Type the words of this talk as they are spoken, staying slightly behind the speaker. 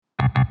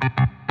Today,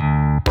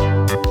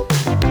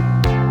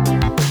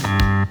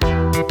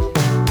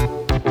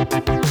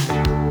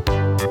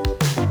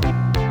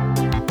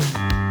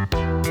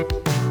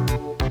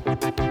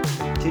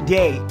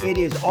 it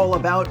is all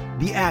about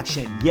the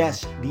action.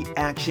 Yes, the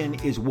action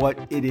is what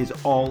it is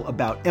all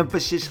about.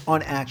 Emphasis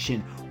on action.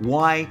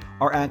 Why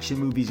are action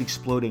movies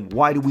exploding?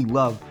 Why do we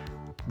love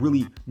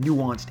really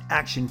nuanced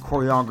action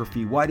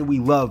choreography? Why do we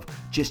love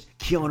just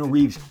Keanu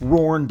Reeves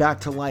roaring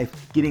back to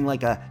life, getting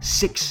like a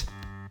sixth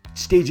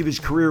stage of his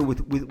career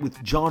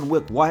with John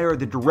Wick? Why are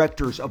the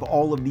directors of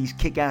all of these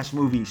kick-ass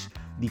movies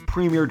the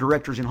premier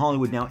directors in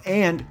Hollywood now?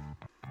 And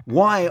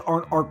why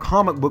aren't our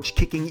comic books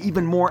kicking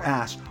even more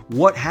ass?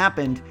 What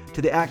happened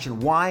to the action?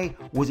 Why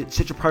was it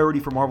such a priority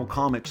for Marvel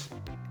Comics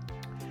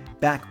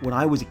back when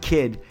I was a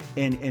kid?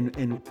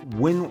 And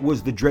when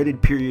was the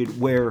dreaded period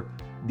where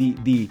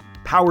the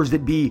powers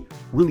that be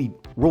really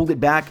rolled it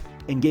back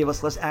and gave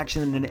us less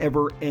action than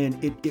ever?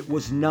 And it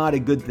was not a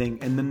good thing.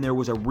 And then there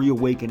was a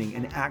reawakening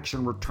and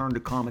action returned to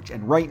comics.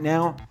 And right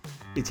now,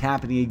 it's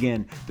happening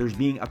again. There's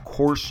being a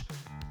course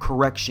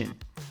correction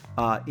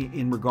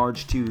in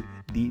regards to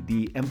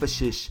the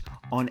emphasis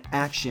on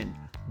action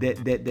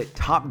that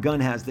Top Gun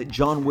has, that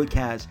John Wick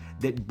has,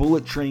 that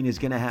Bullet Train is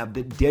going to have,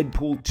 that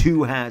Deadpool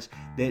 2 has,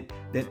 that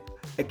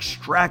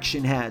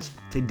Extraction has.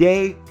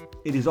 Today,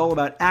 it is all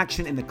about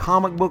action in the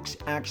comic books,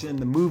 action in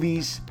the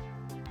movies,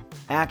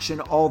 action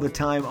all the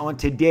time on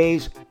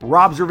today's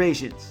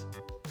Robservations.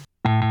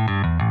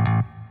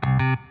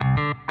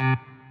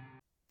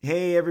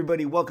 Hey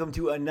everybody, welcome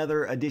to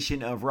another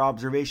edition of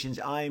Robservations.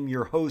 I'm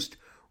your host,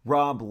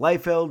 Rob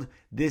Liefeld.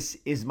 This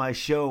is my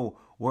show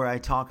where I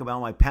talk about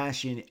my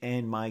passion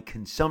and my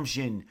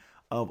consumption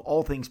of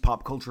all things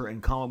pop culture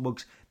and comic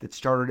books that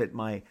started at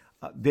my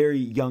very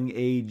young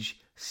age.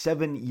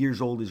 7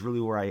 years old is really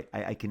where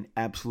I can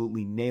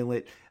absolutely nail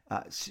it.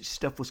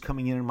 Stuff was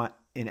coming in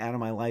and out of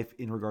my life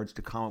in regards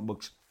to comic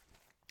books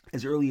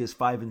as early as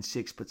 5 and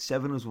 6, but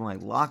 7 was when I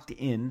locked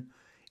in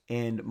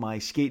and my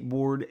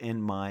skateboard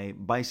and my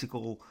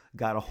bicycle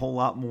got a whole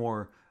lot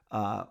more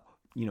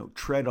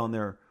tread on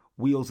their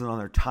wheels and on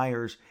their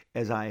tires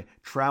as I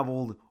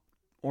traveled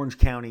Orange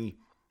County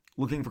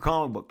looking for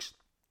comic books.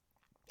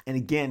 And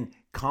again,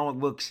 comic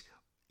books,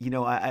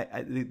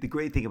 the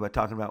great thing about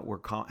talking about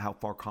how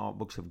far comic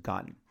books have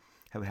gotten,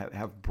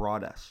 have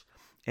brought us,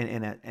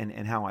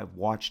 and how I've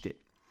watched it.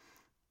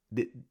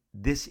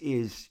 This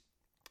is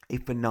a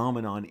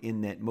phenomenon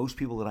in that most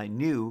people that I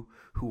knew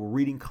who were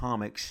reading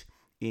comics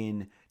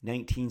in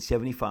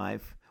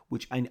 1975,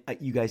 which I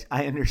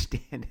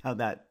understand how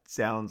that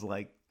sounds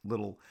like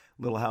Little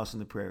House on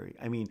the Prairie.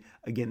 I mean,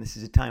 again, this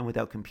is a time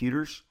without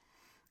computers.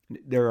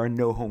 There are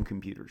no home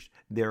computers.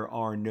 There's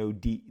no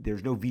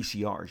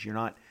VCRs.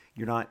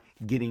 You're not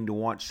getting to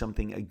watch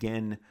something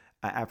again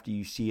after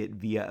you see it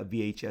via a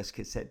VHS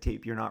cassette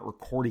tape. You're not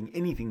recording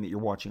anything that you're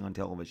watching on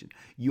television.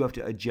 You have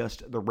to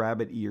adjust the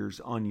rabbit ears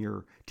on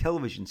your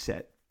television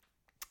set.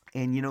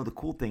 And the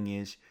cool thing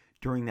is,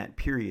 during that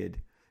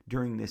period,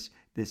 during this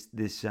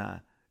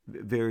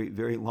very,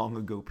 very long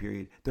ago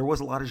period, there was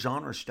a lot of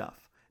genre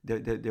stuff.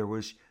 There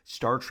was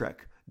Star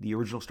Trek. The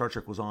original Star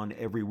Trek was on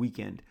every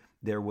weekend.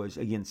 There was,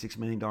 again, $6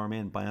 Million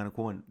Man, Bionic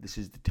Woman. This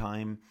is the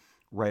time,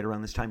 right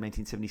around this time,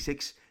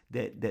 1976,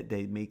 that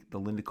they make the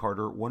Lynda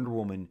Carter Wonder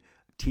Woman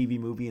TV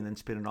movie and then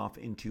spin it off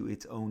into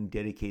its own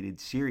dedicated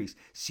series.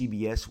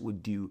 CBS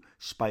would do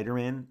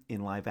Spider-Man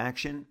in live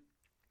action.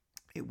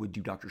 It would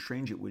do Doctor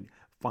Strange. It would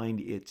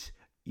find its,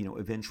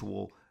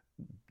 eventual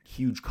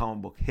huge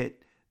comic book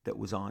hit that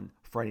was on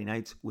Friday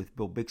nights with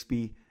Bill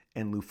Bixby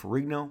and Lou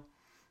Ferrigno.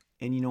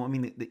 And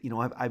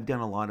I've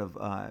done a lot of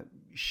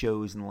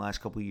shows in the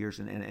last couple of years,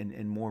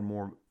 and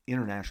more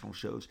international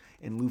shows.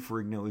 And Lou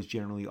Ferrigno is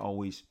generally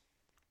always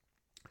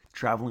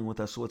traveling with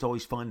us, so it's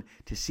always fun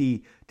to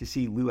see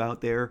Lou out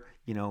there,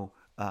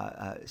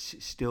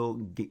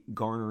 still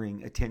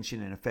garnering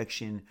attention and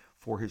affection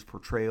for his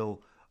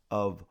portrayal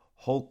of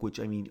Hulk. Which,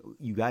 I mean,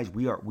 you guys,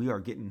 we are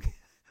getting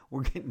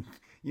we're getting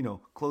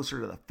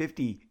closer to the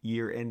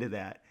 50-year end of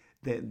that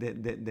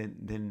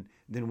than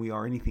we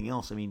are anything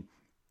else. I mean.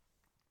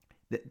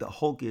 The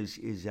Hulk is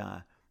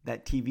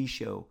that TV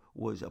show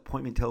was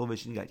appointment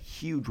television, got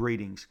huge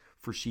ratings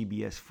for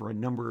CBS for a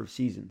number of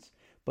seasons.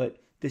 But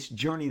this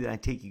journey that I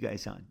take you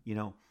guys on,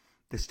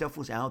 the stuff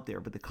was out there,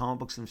 but the comic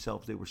books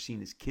themselves, they were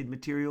seen as kid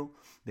material.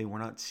 They were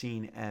not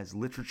seen as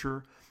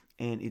literature.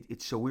 And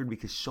it's so weird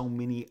because so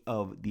many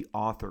of the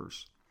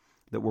authors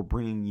that were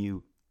bringing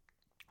you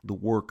the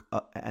work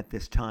at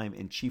this time,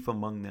 and chief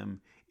among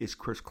them is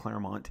Chris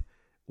Claremont,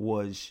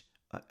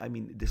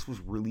 this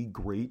was really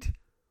great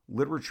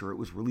literature. It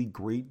was really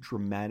great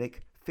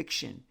dramatic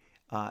fiction,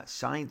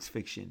 science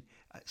fiction.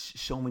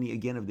 So many,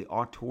 again, of the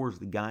auteurs,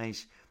 the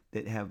guys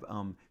that have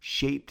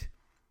shaped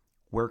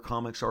where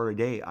comics are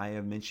today. I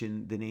have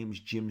mentioned the names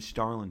Jim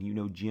Starlin. You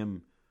know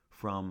Jim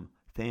from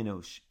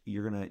Thanos.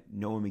 You're going to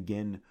know him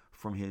again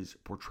from his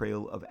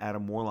portrayal of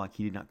Adam Warlock.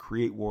 He did not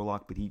create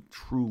Warlock, but he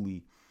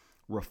truly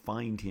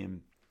refined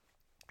him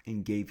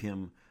and gave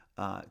him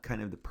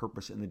kind of the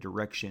purpose and the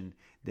direction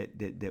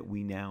that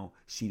we now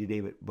see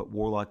today. But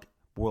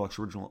Warlock's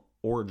original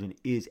origin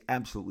is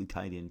absolutely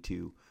tied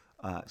into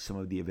some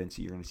of the events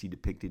that you're going to see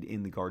depicted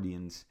in the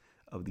Guardians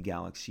of the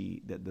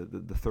Galaxy,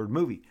 the third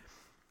movie.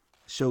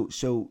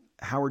 So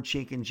Howard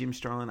Chaykin, Jim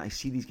Starlin, I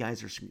see these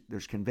guys.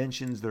 There's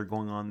conventions that are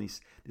going on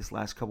this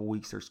last couple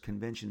weeks. There's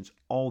conventions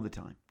all the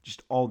time,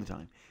 just all the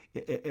time.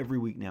 Every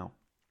week now,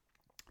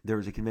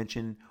 there's a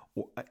convention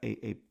or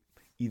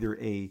either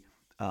a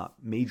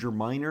major,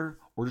 minor,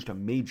 or just a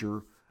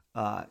major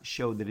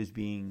show that is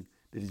being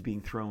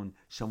thrown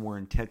somewhere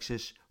in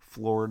Texas,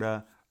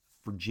 Florida,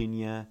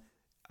 Virginia.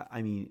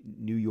 I mean,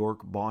 New York,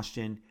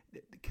 Boston.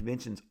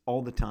 Conventions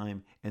all the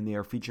time, and they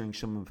are featuring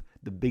some of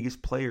the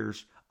biggest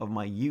players of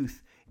my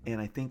youth. And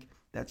I think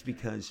that's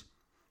because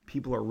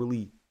people are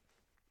really,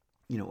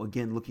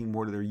 again, looking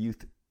more to their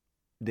youth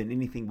than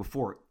anything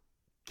before.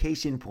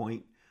 Case in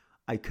point,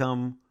 I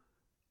come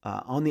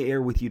on the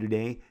air with you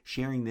today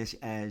sharing this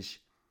as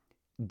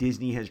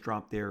Disney has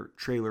dropped their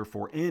trailer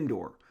for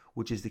Andor,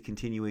 which is the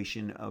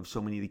continuation of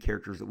so many of the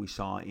characters that we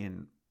saw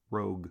in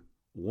Rogue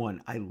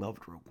One. I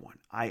loved Rogue One.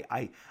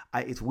 I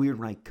it's weird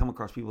when I come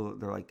across people that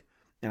they're like,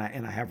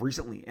 and I have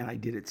recently, and I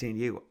did at San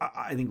Diego.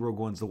 I think Rogue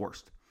One's the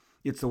worst.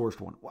 It's the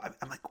worst one.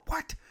 I'm like,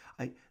 what?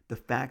 The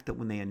fact that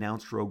when they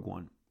announced Rogue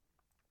One,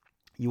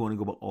 you want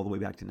to go all the way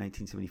back to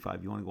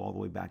 1975. You want to go all the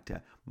way back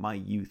to my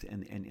youth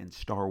and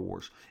Star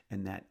Wars,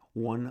 and that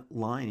one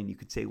line, and you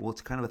could say, well,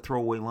 it's kind of a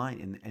throwaway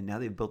line, and now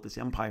they've built this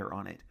empire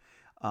on it.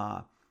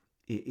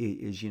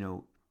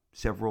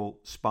 Several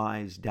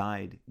spies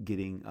died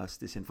getting us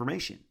this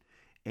information.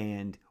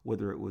 And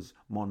whether it was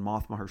Mon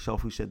Mothma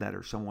herself who said that,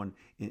 or someone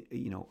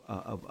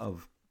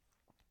of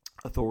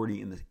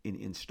authority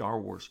in Star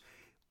Wars,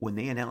 when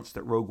they announced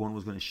that Rogue One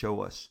was going to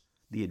show us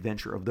the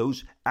adventure of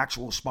those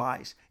actual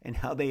spies and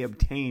how they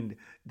obtained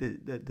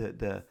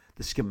the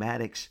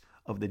schematics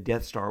of the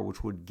Death Star,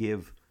 which would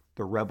give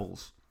the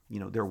rebels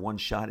their one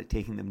shot at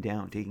taking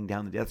down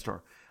the Death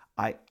Star,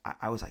 I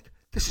was like,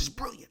 this is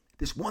brilliant.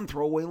 This one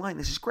throwaway line,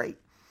 this is great.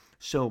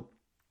 So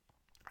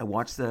I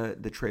watched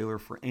the trailer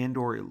for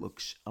Andor. It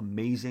looks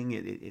amazing.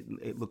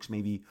 It looks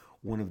maybe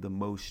one of the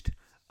most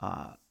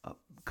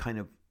kind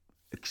of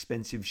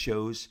expensive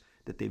shows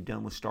that they've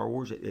done with Star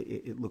Wars.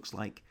 It looks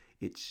like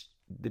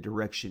the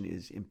direction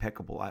is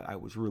impeccable. I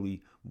was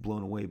really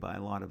blown away by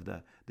a lot of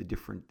the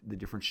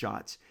different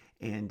shots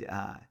and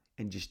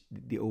just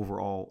the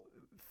overall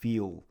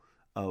feel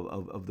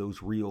of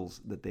those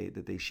reels that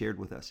they shared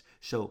with us.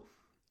 So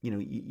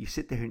you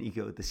sit there and you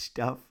go, the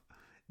stuff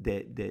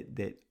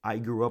that I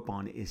grew up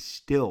on is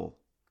still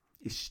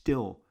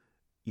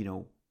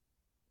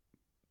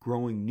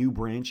growing new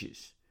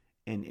branches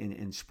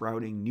and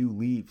sprouting new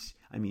leaves.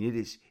 I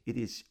mean, it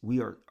is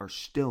we are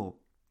still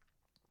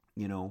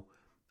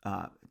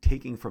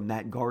taking from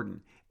that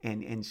garden,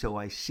 and so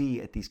I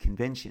see at these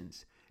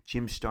conventions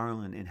Jim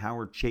Starlin and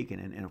Howard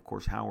Chaykin, and of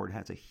course Howard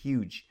has a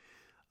huge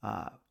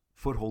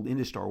foothold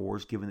into Star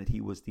Wars, given that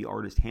he was the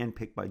artist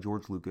handpicked by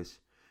George Lucas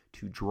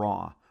to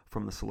draw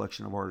from the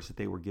selection of artists that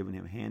they were giving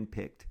him,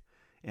 handpicked.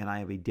 And I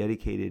have a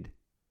dedicated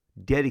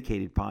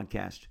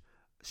podcast,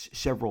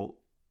 several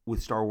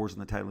with Star Wars in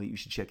the title that you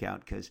should check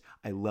out, because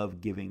I love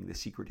giving the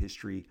secret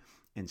history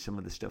and some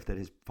of the stuff that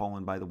has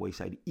fallen by the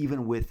wayside,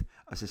 even with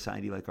a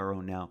society like our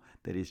own now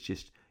that is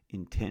just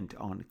intent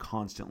on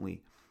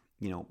constantly,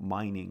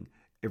 mining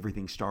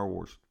everything Star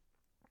Wars.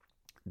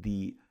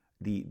 The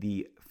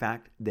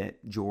fact that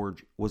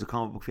George was a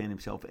comic book fan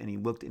himself, and he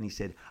looked and he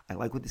said, I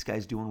like what this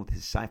guy's doing with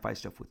his sci-fi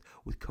stuff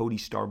with Cody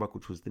Starbuck,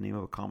 which was the name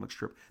of a comic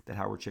strip that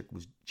Howard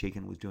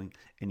Chaykin was doing,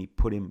 and he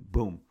put him,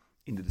 boom,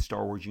 into the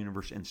Star Wars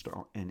universe,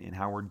 and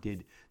Howard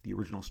did the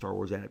original Star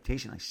Wars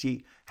adaptation. I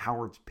see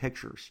Howard's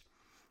pictures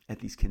at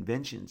these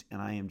conventions,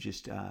 and I am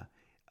just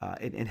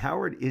and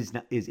Howard is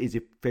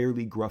a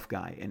fairly gruff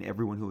guy, and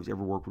everyone who has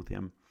ever worked with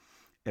him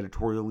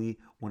editorially,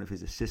 one of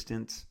his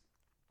assistants,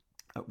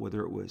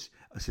 whether it was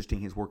assisting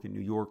his work in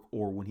New York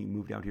or when he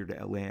moved out here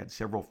to LA, I had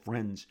several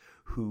friends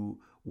who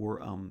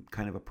were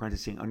kind of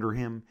apprenticing under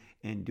him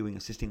and doing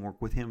assisting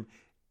work with him.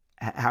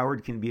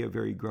 Howard can be a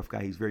very gruff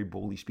guy. He's very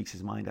bold. He speaks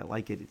his mind. I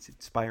like it. It's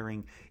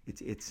inspiring.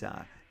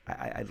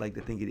 I'd like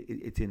to think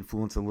it's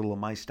influenced a little of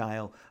my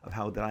style of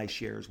how that I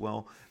share as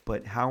well.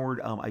 But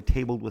Howard, I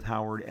tabled with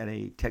Howard at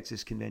a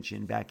Texas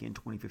convention back in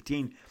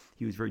 2015.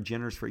 He was very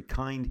generous, very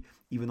kind,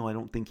 even though I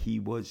don't think he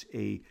was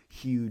a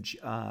huge,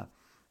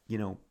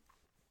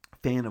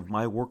 fan of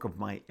my work, of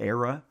my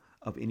era,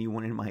 of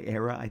anyone in my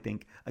era. I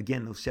think,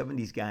 again, those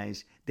 70s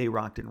guys, they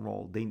rocked and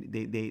rolled. They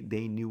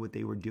knew what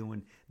they were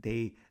doing.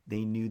 They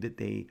knew that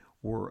they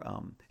were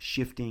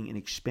shifting and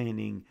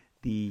expanding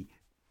the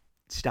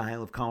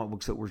style of comic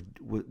books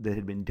that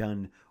had been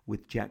done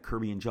with Jack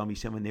Kirby and John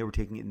Buscema. They were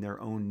taking it in their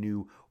own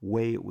new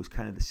way. It was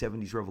kind of the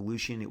 70s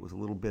revolution. It was a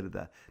little bit of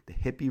the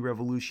hippie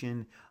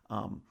revolution.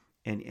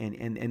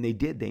 And they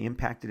did. They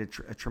impacted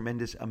a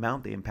tremendous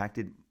amount. They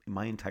impacted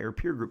my entire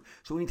peer group.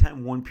 So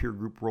anytime one peer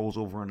group rolls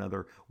over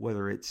another,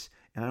 whether it's,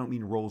 and I don't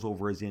mean rolls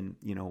over as in,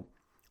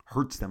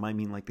 hurts them. I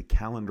mean, like the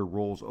calendar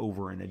rolls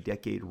over and a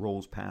decade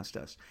rolls past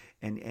us.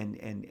 And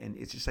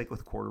it's just like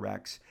with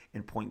quarterbacks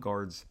and point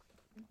guards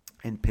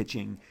and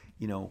pitching,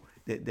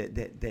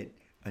 that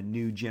a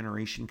new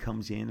generation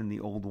comes in and the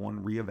old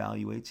one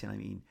reevaluates. And I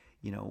mean,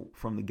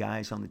 from the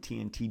guys on the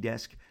TNT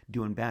desk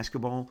doing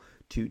basketball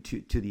to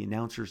the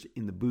announcers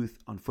in the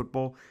booth on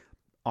football,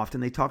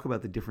 often they talk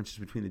about the differences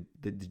between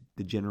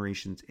the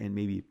generations and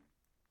maybe,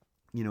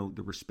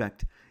 the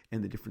respect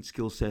and the different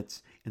skill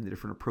sets and the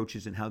different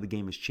approaches and how the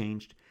game has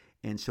changed.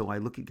 And so I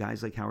look at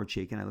guys like Howard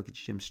Chaykin, I look at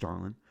Jim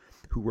Starlin,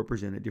 who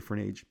represent a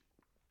different age,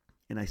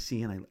 and I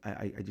see, and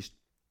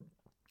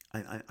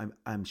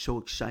I'm so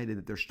excited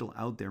that they're still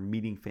out there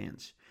meeting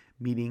fans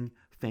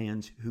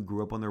who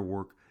grew up on their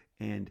work.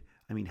 And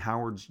I mean,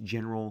 Howard's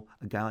general,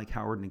 a guy like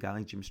Howard and a guy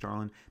like Jim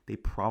Starlin, they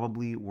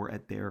probably were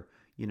at their,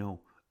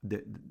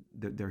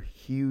 their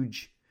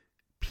huge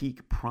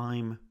peak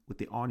prime with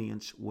the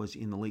audience was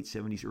in the late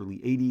 70s, early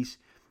 80s.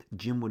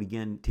 Jim would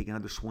again take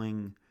another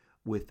swing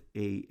with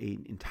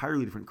an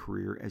entirely different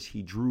career as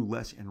he drew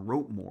less and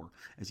wrote more,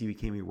 as he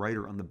became a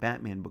writer on the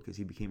Batman book, as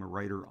he became a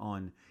writer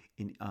on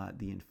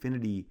the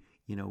Infinity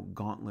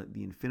Gauntlet,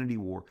 the Infinity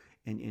War,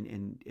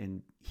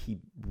 and he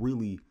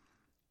really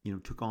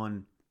took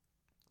on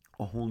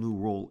a whole new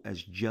role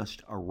as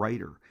just a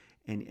writer.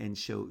 And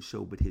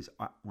so but his,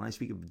 when I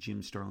speak of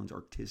Jim Starlin's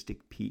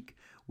artistic peak,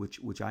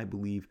 which I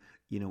believe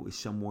is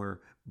somewhere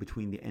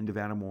between the end of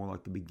Adam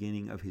Warlock, the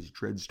beginning of his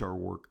Dreadstar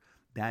work,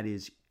 that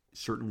is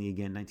certainly,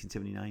 again,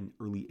 1979,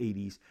 early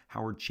 80s.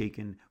 Howard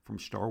Chaykin, from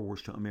Star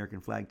Wars to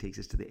American Flag, takes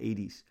us to the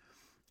 80s.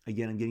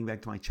 Again, I'm getting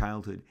back to my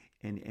childhood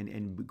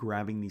and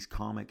grabbing these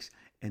comics,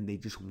 and they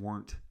just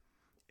weren't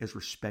as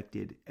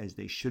respected as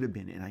they should have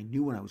been. And I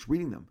knew when I was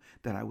reading them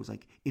that I was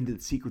like into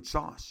the secret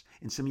sauce.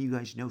 And some of you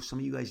guys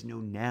know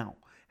now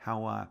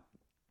how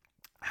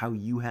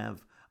you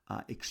have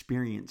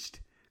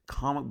experienced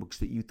comic books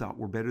that you thought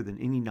were better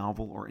than any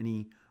novel or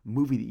any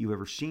movie that you've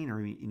ever seen or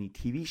any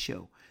TV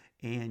show.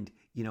 And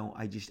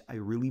I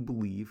really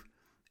believe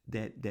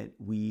that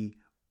we,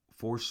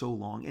 for so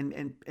long,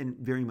 and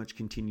very much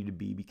continue to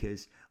be,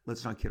 because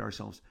let's not kid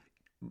ourselves,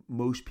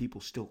 most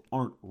people still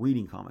aren't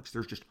reading comics.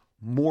 There's just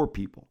more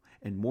people,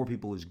 and more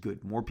people is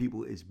good. More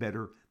people is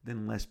better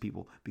than less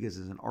people, because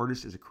as an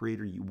artist, as a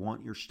creator, you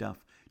want your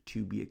stuff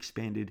to be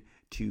expanded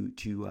to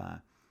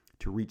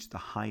reach the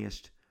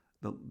highest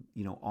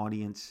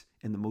audience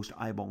and the most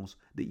eyeballs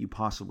that you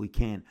possibly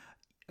can.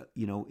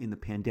 In the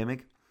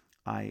pandemic,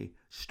 I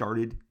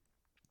started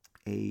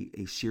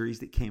a series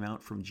that came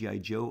out from G.I.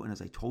 Joe, and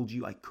as I told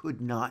you, I could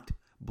not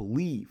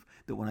believe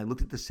that when I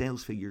looked at the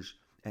sales figures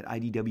at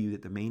IDW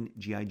that the main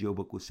G.I. Joe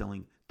book was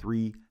selling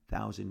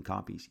 3,000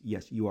 copies.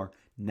 Yes, you are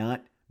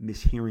not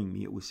mishearing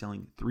me. It was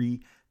selling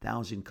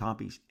 3,000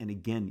 copies. And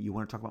again, you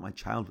want to talk about my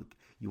childhood.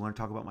 You want to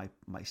talk about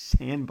my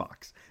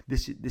sandbox.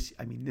 This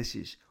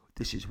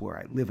is where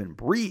I live and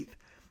breathe.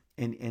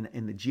 And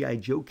the G.I.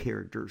 Joe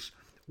characters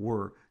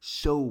were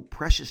so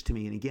precious to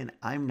me. And again,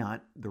 I'm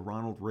not the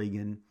Ronald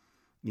Reagan,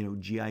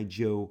 G.I.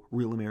 Joe,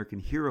 Real American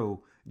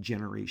Hero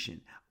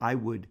generation. I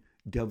would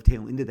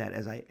dovetail into that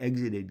as I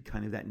exited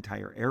kind of that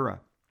entire era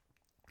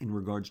in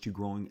regards to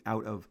growing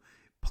out of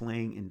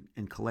playing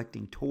and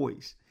collecting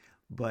toys.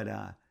 But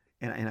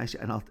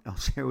I'll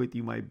share with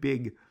you my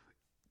big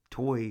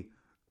toy,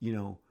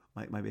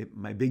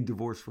 my big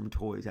divorce from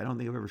toys. I don't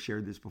think I've ever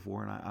shared this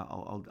before, and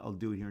I'll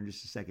do it here in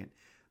just a second.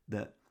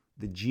 The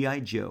G.I.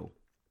 Joe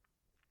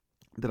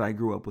that I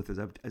grew up with, as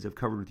I've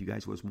covered with you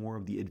guys, was more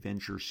of the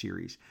adventure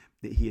series.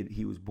 That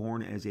he was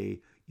born as a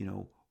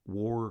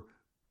war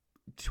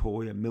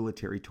toy, a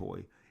military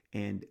toy,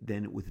 and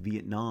then with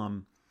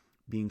Vietnam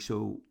being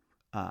so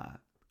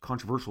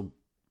controversial,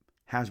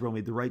 Hasbro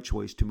made the right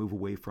choice to move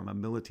away from a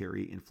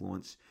military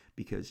influence,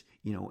 because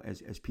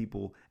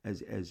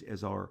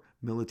as our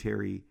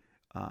military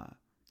are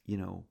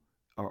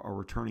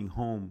returning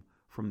home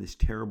from this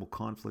terrible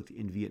conflict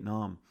in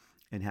Vietnam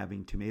and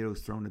having tomatoes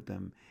thrown at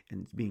them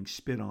and being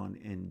spit on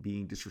and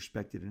being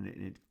disrespected, and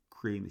it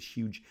creating this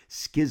huge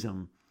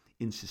schism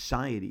in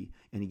society.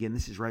 And again,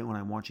 this is right when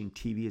I'm watching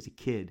TV as a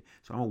kid,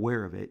 so I'm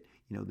aware of it.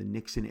 The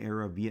Nixon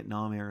era,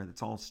 Vietnam era,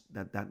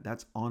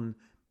 that's on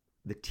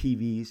the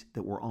TVs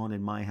that were on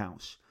in my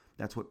house.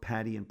 That's what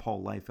Patty and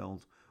Paul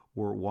Liefeld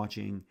were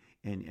watching,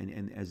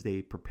 and as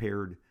they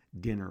prepared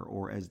dinner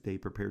or as they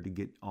prepared to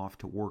get off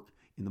to work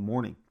in the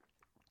morning.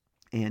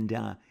 And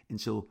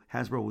so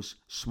Hasbro was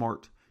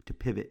smart to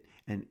pivot,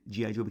 and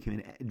G.I. Joe became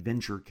an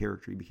adventure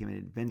character. He became an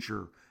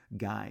adventure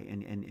guy,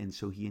 and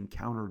so he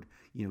encountered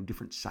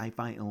different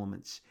sci-fi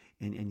elements,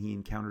 and he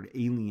encountered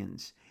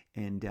aliens,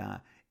 and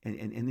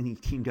then he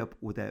teamed up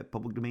with a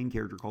public domain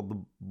character called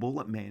the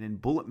Bullet Man,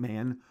 and Bullet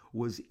Man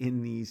was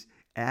in these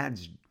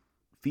ads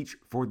feature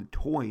for the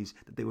toys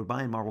that they would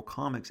buy in Marvel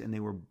Comics, and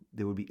they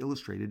would be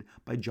illustrated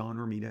by John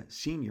Romita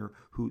Sr.,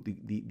 who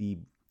the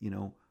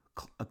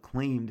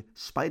acclaimed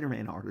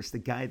Spider-Man artist, the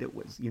guy that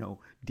was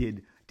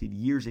did did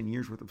years and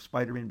years worth of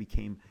Spider-Man,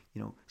 became,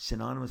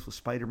 synonymous with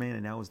Spider-Man,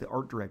 and now is the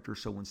art director.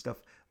 So when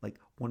stuff like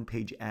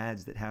one-page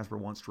ads that Hasbro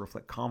wants to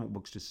reflect comic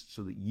books just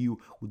so that you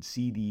would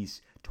see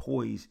these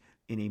toys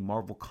in a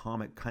Marvel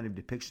comic kind of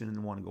depiction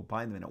and want to go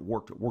buy them, and it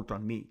worked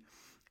on me.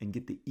 And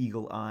get the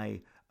Eagle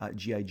Eye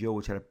G.I. Joe,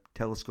 which had a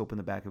telescope in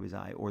the back of his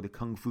eye, or the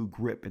Kung Fu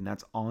Grip, and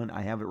that's on,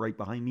 I have it right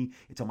behind me.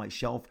 It's on my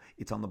shelf.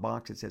 It's on the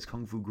box. It says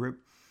Kung Fu Grip.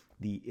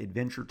 The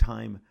Adventure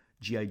Time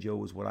G.I. Joe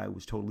was what I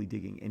was totally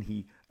digging. And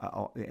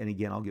and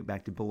again, I'll get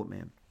back to Bullet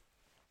Man.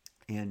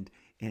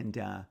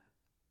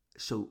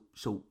 So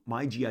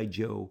my G.I.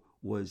 Joe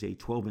was a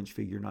 12-inch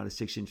figure, not a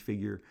 6-inch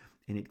figure,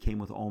 and it came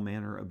with all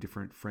manner of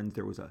different friends.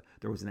 There was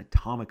an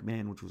Atomic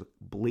Man, which was a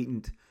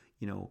blatant,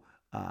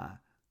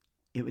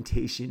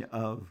 imitation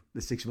of the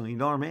 $6 Million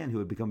Man, who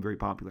had become very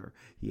popular.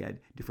 He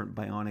had different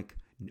bionic,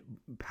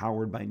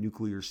 powered by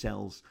nuclear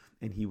cells,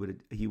 and he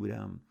would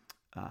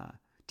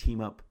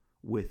team up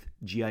with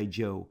G.I.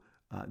 Joe,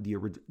 the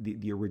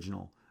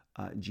original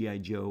G.I.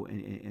 Joe,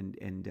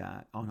 and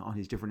on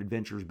his different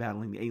adventures,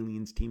 battling the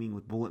aliens, teaming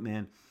with Bullet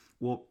Man.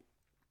 Well,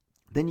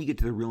 then you get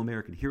to the Real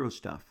American Hero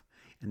stuff,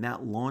 and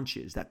that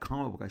launches that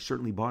comic book. I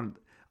certainly bought it.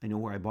 I know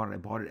where I bought it. I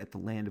bought it at the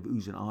Land of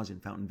Ooze and Oz in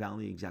Fountain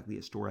Valley, exactly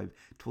a store I've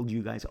told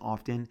you guys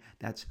often.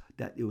 That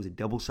it was a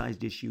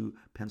double-sized issue,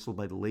 penciled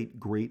by the late,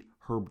 great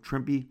Herb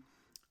Trimpe,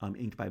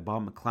 inked by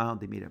Bob McLeod.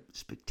 They made a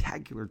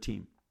spectacular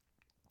team.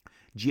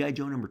 G.I.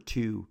 Joe number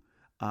 2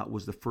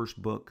 was the first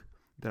book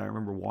that I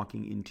remember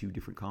walking into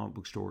different comic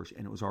book stores,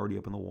 and it was already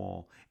up on the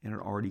wall, and it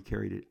already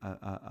carried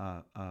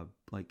a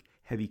like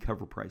heavy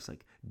cover price,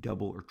 like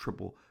double or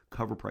triple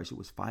cover price. It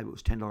was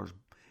 $10.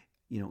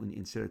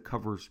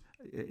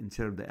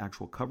 Instead of the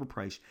actual cover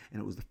price. And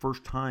it was the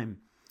first time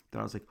that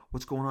I was like,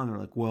 what's going on? They're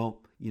like,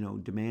 well,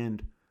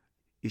 Demand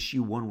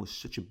issue 1 was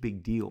such a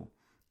big deal,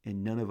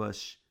 and none of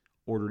us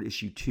ordered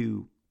issue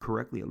 2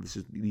 correctly.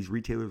 These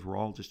retailers were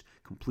all just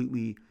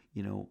completely,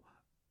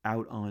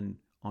 out on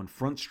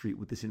Front Street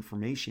with this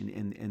information,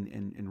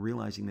 and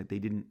realizing that they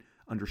didn't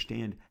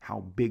understand how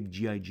big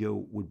G.I.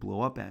 Joe would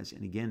blow up as.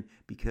 And again,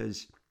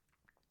 because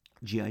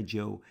G.I.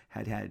 Joe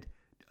had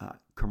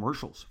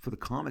commercials for the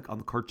comic on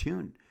the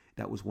cartoon.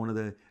 That was one of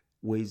the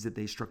ways that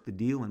they struck the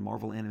deal, and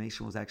Marvel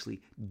Animation was actually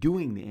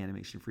doing the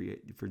animation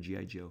for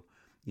G.I. Joe.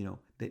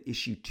 That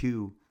issue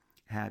 2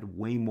 had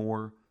way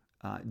more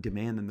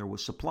demand than there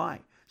was supply.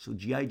 So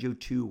G.I. Joe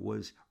 2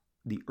 was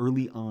the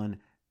early on,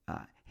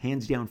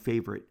 hands down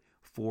favorite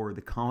for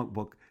the comic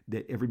book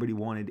that everybody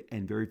wanted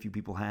and very few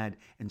people had,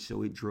 and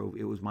so it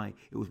was my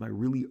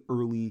really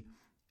early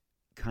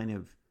kind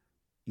of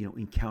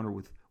encounter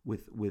with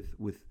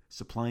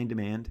supply and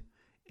demand,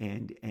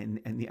 and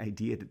the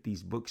idea that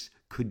these books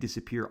could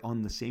disappear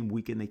on the same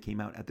weekend they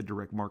came out at the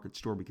direct market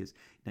store, because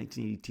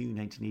 1982,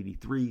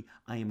 1983,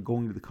 I am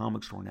going to the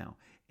comic store now,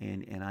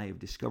 and I have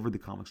discovered the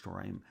comic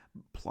store. I am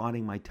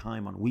plotting my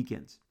time on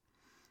weekends.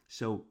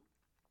 So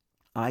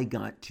I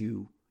got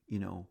to,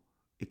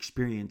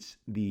 experience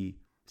the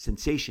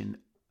sensation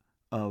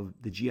of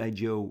the G.I.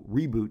 Joe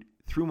reboot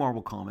through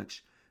Marvel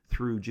Comics,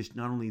 through just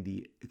not only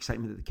the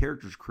excitement that the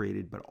characters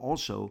created, but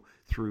also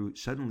through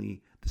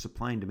suddenly the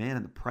supply and demand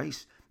and the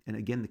price. And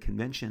again, the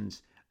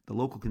conventions, the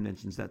local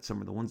conventions that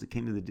summer, the ones that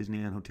came to the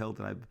Disneyland Hotel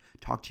that I've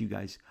talked to you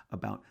guys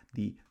about,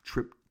 the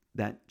trip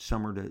that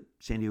summer to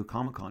San Diego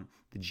Comic-Con,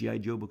 the G.I.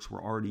 Joe books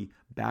were already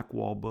back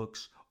wall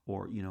books,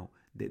 or,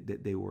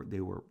 they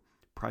were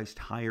priced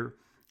higher.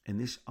 And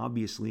this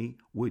obviously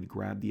would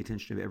grab the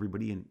attention of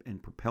everybody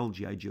and propel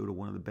G.I. Joe to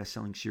one of the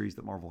best-selling series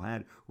that Marvel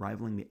had,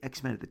 rivaling the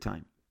X-Men at the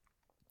time.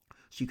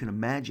 So you can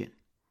imagine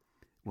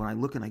when I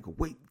look and I go,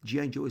 wait,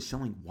 G.I. Joe is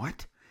selling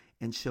what?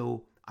 And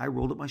so I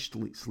rolled up my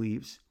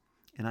sleeves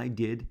and I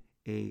did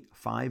a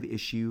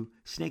 5-issue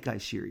Snake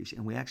Eyes series.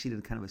 And we actually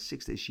did kind of a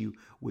 6th issue,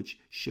 which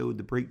showed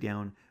the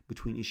breakdown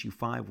between issue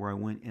 5, where I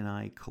went and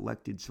I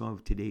collected some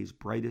of today's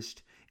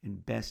brightest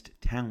and best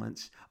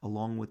talents,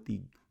 along with the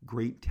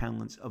great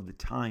talents of the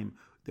time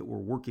that were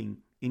working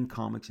in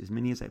comics, as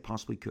many as I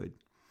possibly could.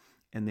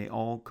 And they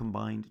all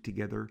combined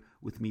together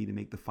with me to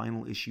make the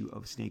final issue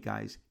of Snake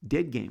Eyes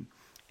Dead Game.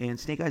 And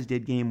Snake Eyes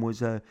Dead Game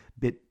was a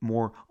bit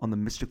more on the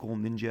mystical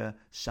ninja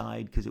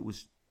side, because it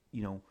was,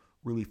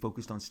 really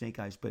focused on Snake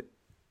Eyes. But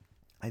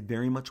I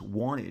very much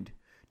wanted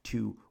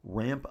to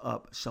ramp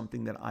up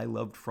something that I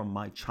loved from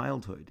my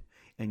childhood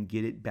and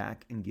get it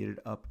back and get it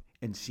up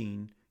and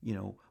seen,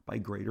 by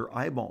greater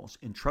eyeballs.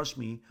 And trust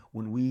me,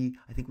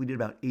 I think we did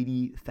about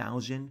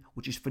 80,000,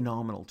 which is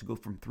phenomenal. To go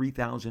from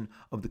 3,000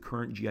 of the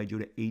current G.I. Joe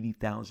to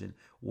 80,000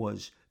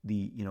 was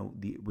the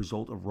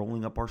result of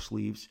rolling up our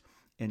sleeves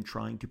and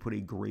trying to put a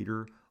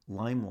greater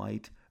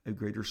limelight, a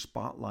greater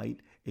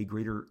spotlight, a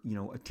greater,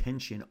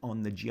 attention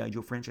on the G.I.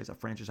 Joe franchise, a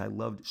franchise I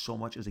loved so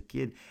much as a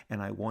kid,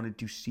 and I wanted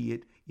to see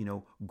it,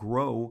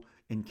 grow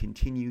and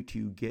continue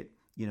to get,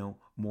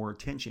 more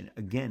attention.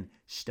 Again,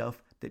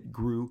 stuff that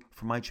grew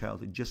from my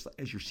childhood, just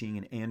as you're seeing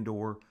an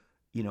Andor,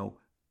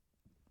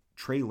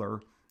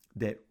 trailer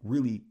that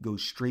really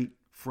goes straight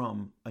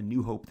from A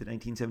New Hope, the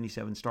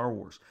 1977 Star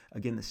Wars.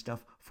 Again, the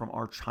stuff from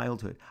our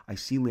childhood. I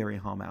see Larry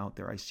Hama out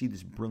there. I see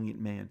this brilliant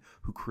man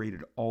who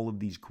created all of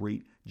these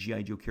great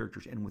G.I. Joe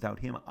characters. And without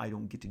him, I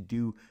don't get to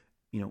do,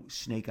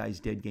 Snake Eyes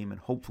Dead Game and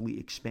hopefully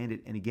expand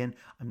it. And again,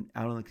 I'm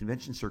out on the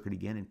convention circuit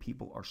again, and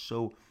people are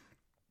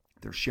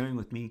they're sharing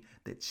with me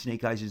that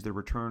Snake Eyes is their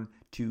return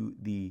to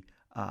the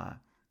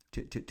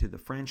to the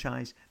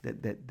franchise,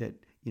 that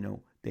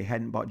they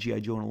hadn't bought G.I.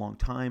 Joe in a long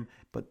time,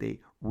 but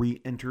they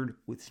re-entered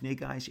with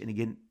Snake Eyes. And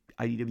again,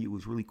 IDW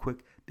was really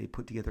quick. They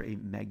put together a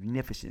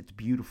magnificent, it's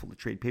beautiful, the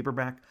trade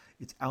paperback.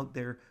 It's out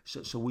there.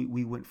 So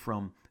we went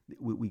from,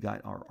 we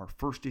got our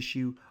first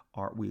issue,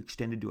 we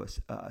extended to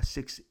a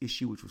sixth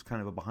issue, which was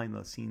kind of a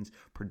behind-the-scenes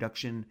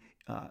production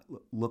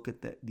look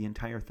at the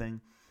entire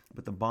thing.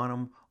 But the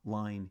bottom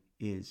line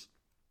is,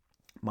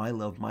 my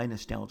love, my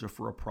nostalgia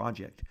for a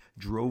project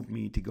drove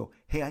me to go,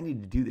 hey, I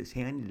need to do this.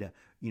 Hey, I need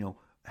to,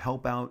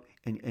 help out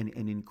and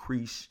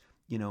increase,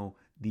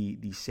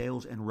 the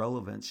sales and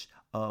relevance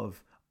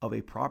of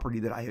a property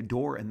that I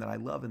adore and that I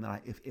love, and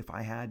that if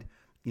I had,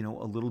 a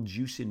little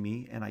juice in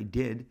me, and I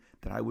did,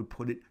 that I would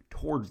put it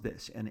towards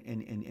this and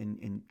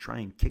try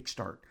and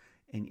kickstart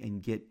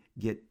and get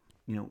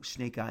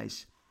Snake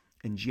Eyes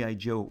and G.I.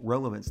 Joe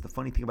relevance. The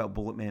funny thing about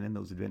Bullet Man and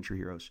those adventure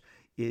heroes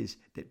is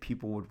that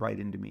people would write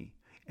into me.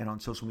 And on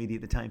social media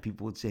at the time,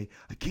 people would say,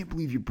 I can't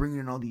believe you're bringing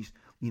in all these,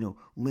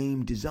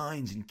 lame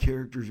designs and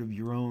characters of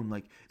your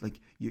own.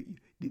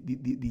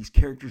 These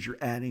characters you're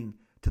adding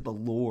to the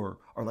lore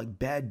are like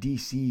bad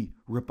DC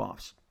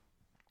ripoffs.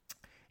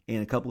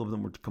 And a couple of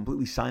them were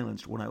completely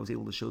silenced when I was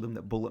able to show them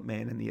that Bullet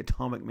Man and the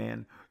Atomic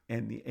Man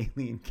and the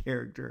alien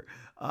character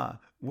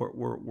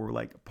were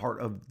like part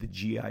of the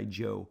G.I.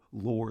 Joe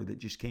lore that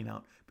just came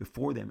out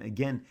before them.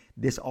 Again,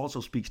 this also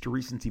speaks to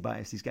recency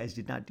bias. These guys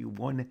did not do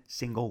one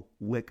single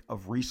lick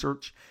of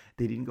research.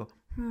 They didn't go,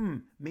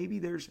 maybe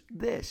there's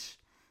this.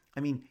 I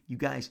mean, you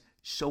guys,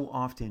 so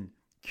often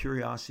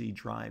curiosity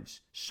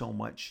drives so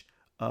much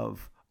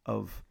of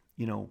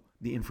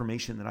the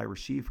information that I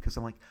receive, because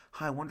I'm like,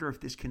 I wonder if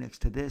this connects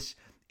to this.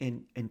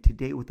 And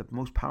today, with the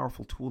most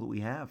powerful tool that we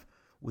have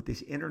with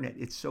this internet,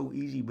 it's so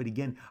easy. But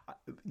again,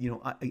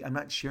 I'm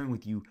not sharing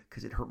with you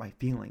because it hurt my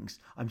feelings.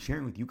 I'm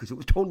sharing with you because it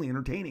was totally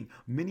entertaining.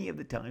 Many of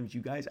the times,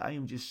 you guys, I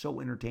am just so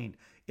entertained.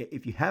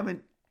 If you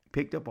haven't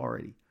picked up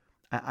already,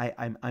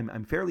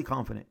 I'm fairly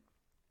confident,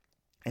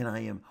 and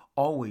I am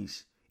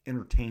always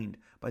entertained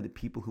by the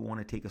people who want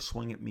to take a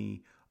swing at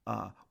me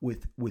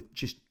with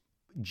just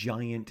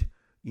giant,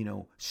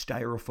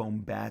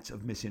 styrofoam bats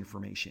of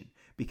misinformation,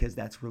 because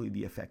that's really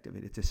the effect of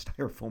it. It's a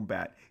styrofoam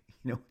bat.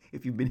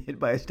 If you've been hit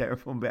by a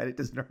styrofoam bat, it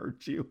doesn't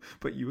hurt you,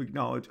 but you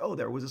acknowledge, oh,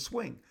 there was a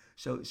swing.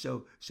 So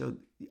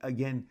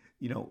again,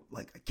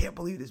 I can't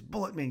believe this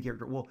Bullet Man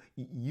character. Well,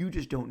 you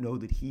just don't know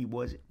that he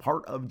was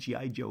part of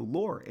G.I. Joe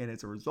lore. And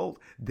as a result,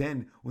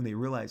 then when they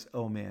realize,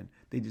 oh man,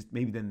 they just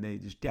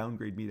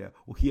downgrade me to,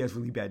 well, he has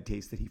really bad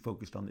taste that he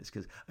focused on this.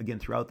 Because again,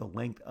 throughout the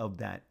length of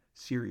that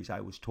series,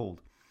 I was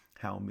told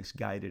how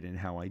misguided and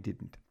how I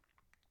didn't,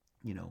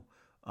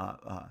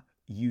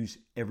 use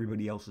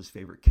everybody else's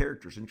favorite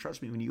characters. And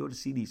trust me, when you go to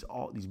see these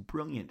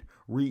brilliant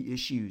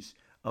reissues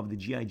of the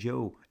G.I.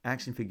 Joe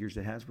action figures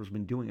that Hasbro's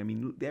been doing, I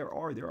mean, there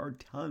are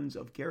tons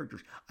of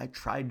characters. I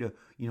tried to,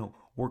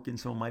 work in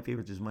some of my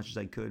favorites as much as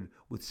I could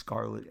with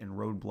Scarlet and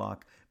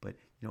Roadblock, but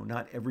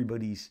not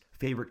everybody's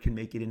favorite can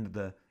make it into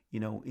the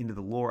into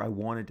the lore. I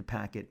wanted to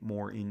pack it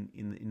more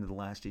into the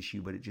last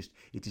issue, but it just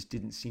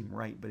didn't seem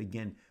right. But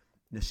again,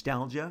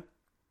 nostalgia,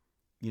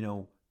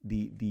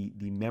 the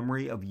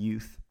memory of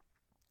youth,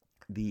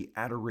 the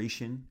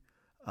adoration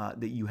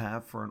that you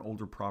have for an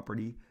older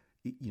property,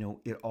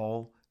 it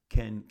all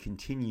can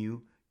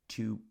continue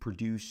to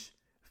produce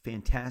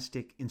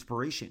fantastic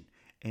inspiration.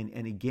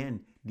 And again,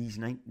 these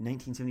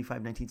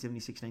 1975,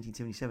 1976,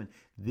 1977,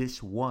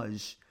 this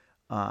was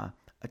a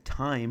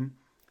time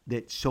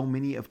that so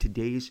many of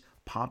today's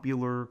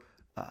popular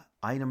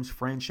items,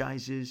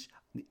 franchises,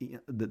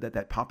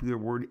 that popular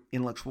word,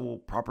 intellectual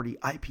property,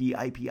 IP,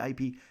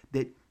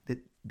 that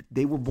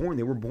they were born.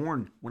 They were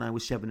born when I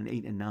was 7 and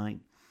 8 and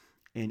 9,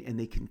 and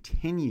they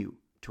continue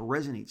to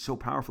resonate so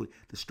powerfully.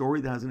 The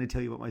story that I was going to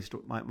tell you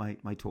about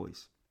my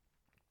toys.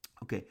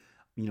 Okay,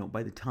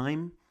 by the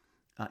time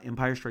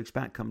Empire Strikes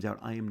Back comes out,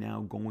 I am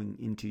now going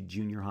into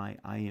junior high.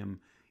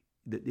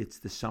 It's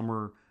the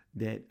summer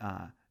that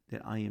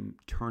I am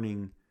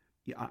turning.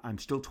 I'm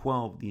still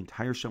 12 the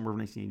entire summer of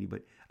 1980,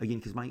 but again,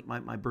 because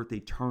my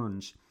birthday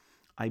turns,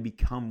 I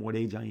become what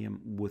age I am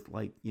with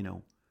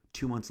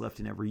 2 months left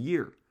in every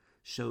year.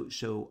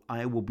 So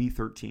I will be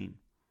 13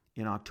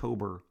 in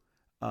October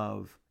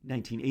of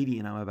 1980,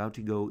 and I'm about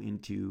to go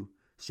into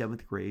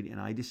 7th grade, and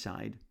I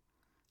decide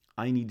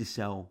I need to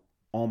sell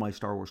all my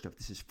Star Wars stuff.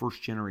 This is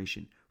first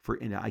generation,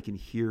 and I can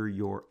hear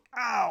your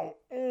ow,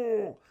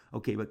 oh.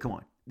 Okay, but come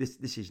on, this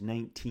is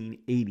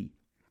 1980.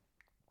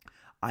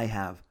 I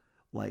have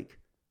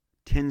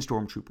 10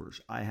 Stormtroopers.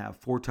 I have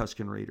 4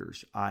 Tusken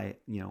Raiders. I,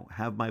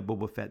 have my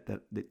Boba Fett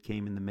that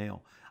came in the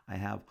mail. I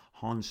have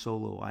Han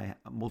Solo. I have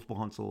multiple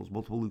Han Solos,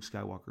 multiple Luke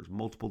Skywalkers,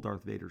 multiple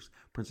Darth Vaders,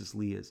 Princess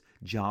Leia's,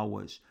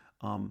 Jawas.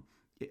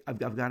 I've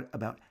got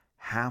about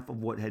half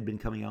of what had been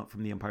coming out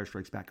from The Empire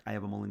Strikes Back. I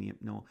have a Millennium.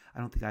 No, I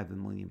don't think I have the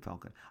Millennium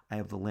Falcon. I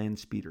have the Land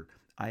Speeder.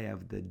 I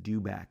have the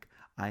Dewback.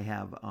 I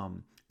have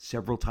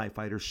several TIE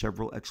fighters,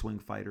 several X-Wing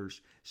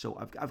fighters. So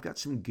I've got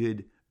some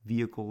good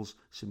vehicles,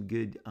 some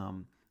good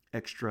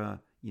extra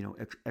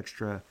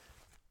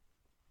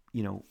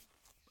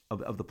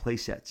of the play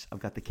sets. I've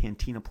got the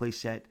Cantina play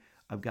set.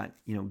 I've got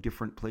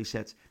different play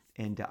sets,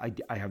 and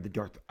I have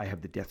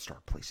the Death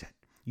Star play set.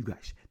 You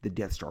guys, the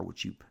Death Star,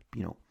 which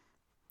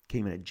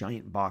came in a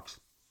giant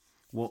box.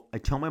 Well, I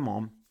tell my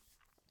mom,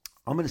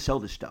 I'm going to sell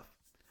this stuff.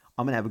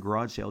 I'm going to have a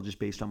garage sale just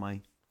based on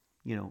my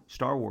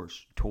Star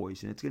Wars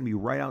toys, and it's going to be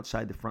right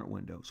outside the front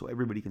window so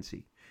everybody can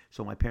see.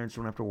 So my parents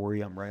don't have to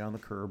worry. I'm right on the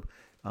curb.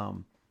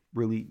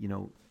 Really,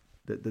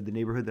 the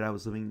neighborhood that I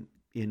was living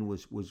in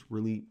was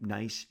really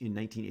nice in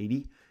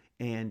 1980,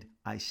 and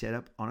I set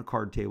up on a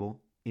card table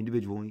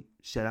individually,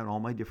 set out all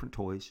my different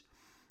toys,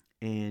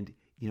 and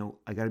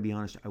I got to be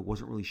honest, I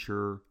wasn't really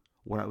sure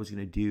what I was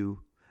going to do.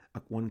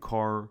 One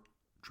car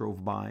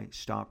drove by,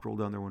 stopped, rolled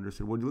down their window,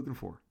 said, "What are you looking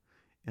for?"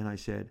 And I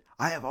said,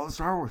 "I have all the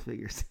Star Wars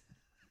figures."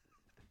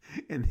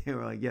 And they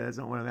were like, "Yeah, that's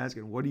not what I'm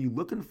asking. What are you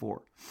looking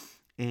for?"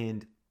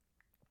 And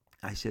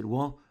I said,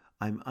 "Well,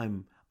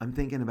 I'm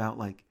thinking about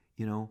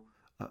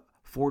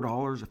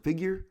 $4 a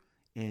figure."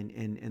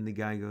 And the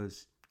guy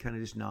goes, kind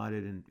of just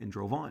nodded and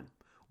drove on.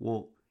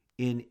 Well,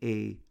 in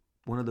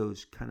one of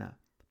those kind of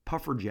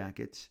puffer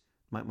jackets,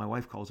 my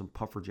wife calls them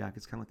puffer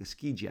jackets, kind of like a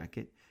ski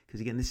jacket,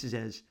 because again, this is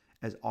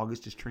as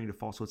August is turning to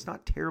fall, so it's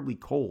not terribly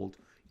cold.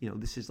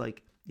 This is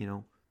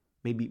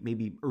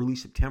maybe early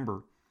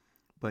September.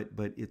 But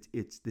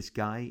it's this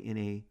guy in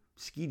a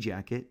ski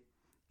jacket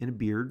and a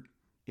beard,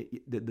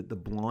 the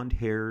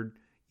blonde-haired,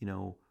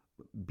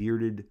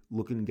 bearded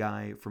looking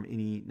guy from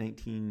any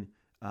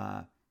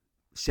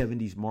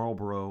 1970s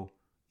Marlboro,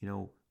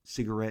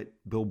 cigarette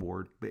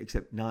billboard, but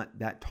except not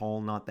that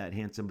tall, not that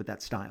handsome, but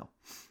that style.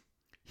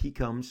 He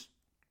comes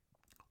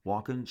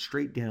walking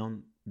straight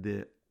down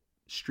the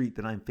street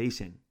that I'm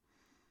facing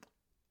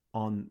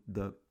on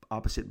the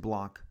opposite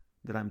block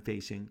that I'm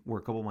facing, where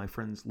a couple of my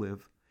friends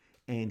live.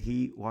 And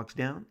he walks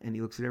down and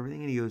he looks at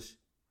everything and he goes,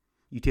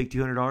 "You take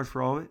 $200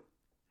 for all of it?"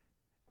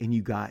 And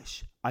you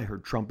guys, I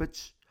heard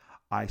trumpets,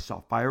 I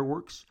saw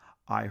fireworks,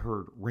 I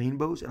heard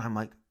rainbows, and I'm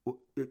like,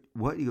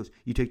 "What?" He goes,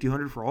 "You take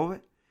 $200 for all of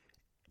it?"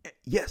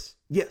 Yes.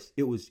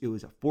 It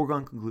was a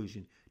foregone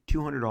conclusion.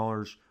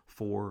 $200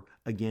 for,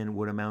 again,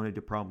 what amounted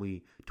to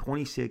probably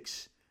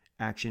 26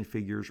 action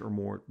figures or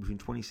more, between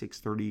 26,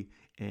 30,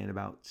 and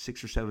about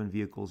 6 or 7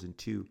 vehicles in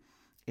 2.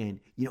 And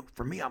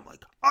for me, I'm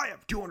like, I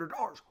have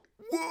 $200.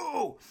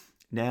 Whoa!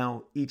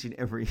 Now each and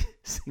every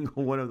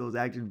single one of those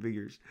action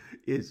figures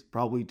is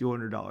probably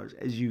 $200,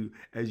 as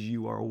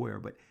you are aware.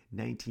 But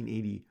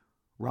 1980,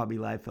 Robbie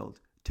Liefeld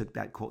took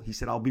that call. He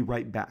said, "I'll be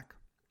right back."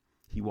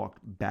 He walked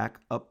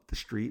back up the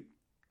street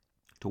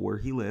to where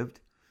he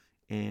lived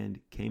and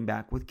came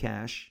back with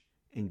cash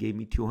and gave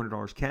me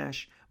 $200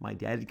 cash. My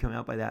dad had come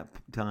out by that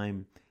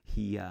time.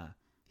 He had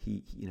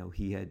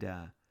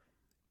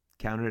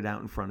counted it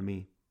out in front of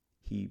me.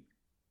 He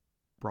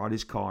brought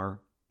his car,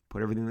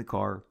 put everything in the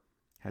car,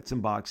 had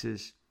some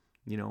boxes.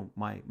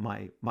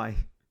 My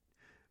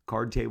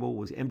card table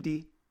was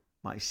empty.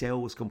 My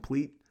sale was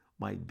complete.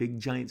 My big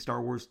giant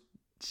Star Wars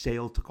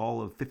sale took all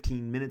of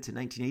 15 minutes in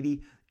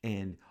 1980,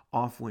 and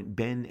off went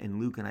Ben and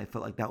Luke, and I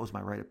felt like that was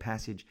my rite of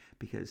passage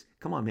because,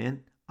 come on,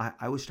 man,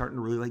 I was starting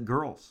to really like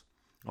girls.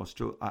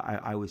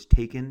 I was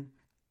taken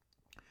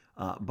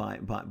by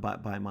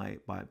my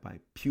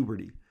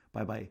puberty,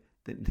 by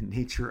the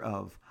nature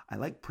of, I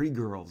like pretty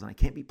girls and I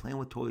can't be playing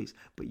with toys,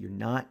 but you're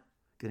not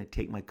going to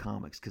take my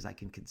comics because I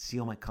can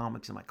conceal my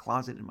comics in my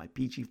closet, in my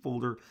peachy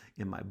folder,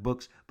 in my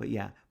books. But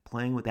yeah,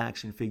 playing with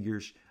action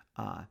figures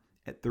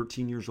at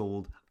 13 years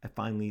old, I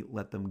finally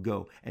let them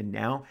go. And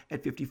now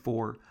at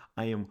 54,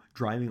 I am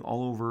driving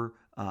all over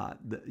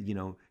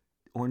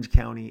Orange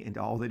County and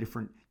all the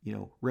different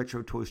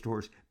retro toy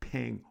stores,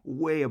 paying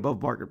way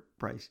above market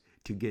price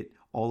to get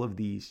all of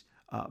these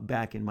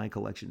back in my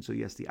collection. So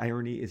yes, the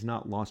irony is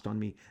not lost on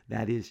me.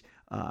 That is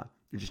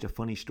just a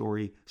funny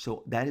story.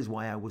 So that is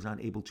why I was not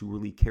able to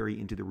really carry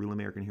into the Real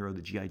American Hero,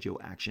 the G.I. Joe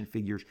action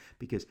figures,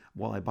 because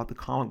while I bought the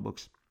comic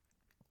books,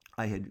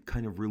 I had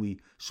kind of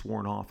really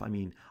sworn off. I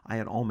mean, I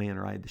had all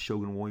manner. I had the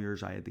Shogun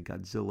Warriors, I had the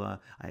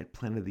Godzilla, I had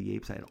Planet of the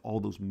Apes, I had all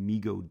those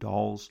Mego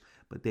dolls,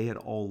 but they had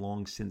all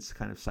long since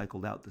kind of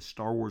cycled out. The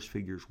Star Wars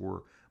figures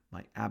were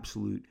my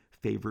absolute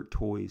favorite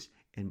toys,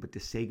 but to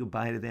say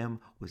goodbye to them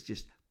was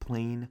just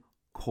plain,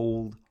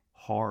 cold,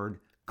 hard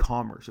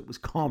commerce. It was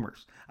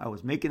commerce. I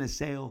was making a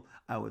sale.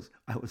 I was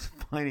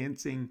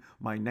financing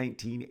my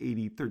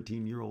 1980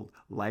 13-year-old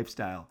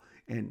lifestyle.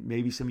 And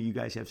maybe some of you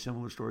guys have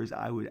similar stories.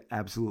 I would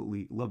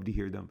absolutely love to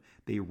hear them.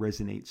 They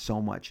resonate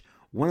so much.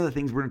 One of the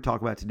things we're going to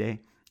talk about today,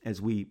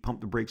 as we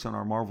pump the brakes on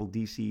our Marvel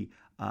DC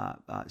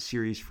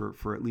series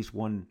for at least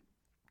one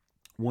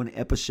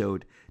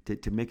episode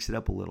to mix it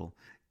up a little,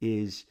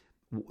 is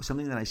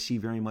something that I see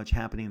very much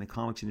happening in the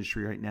comics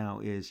industry right now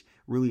is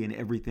really an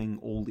everything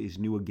old is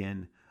new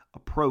again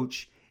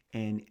approach.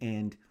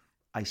 And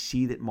I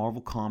see that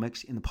Marvel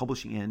Comics in the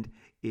publishing end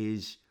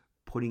is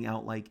putting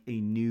out like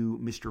a new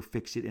Mr.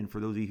 Fix-It. And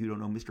for those of you who don't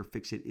know, Mr.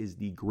 Fix-It is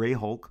the Gray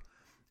Hulk.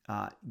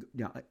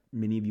 Now,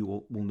 many of you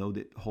will know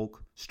that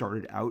Hulk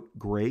started out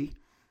gray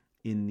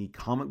in the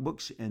comic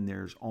books, and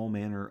there's all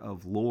manner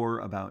of lore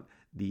about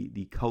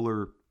the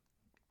color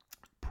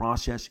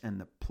process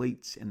and the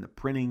plates and the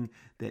printing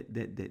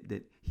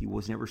that he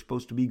was never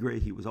supposed to be gray.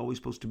 He was always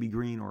supposed to be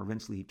green, or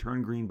eventually he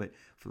turned green. But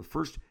for the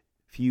first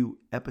few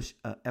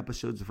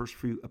episodes, the first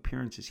few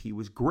appearances, he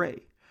was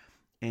gray.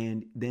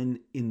 And then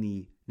in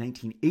the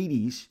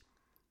 1980s,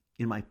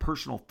 in my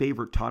personal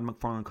favorite Todd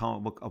McFarlane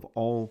comic book of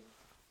all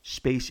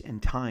space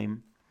and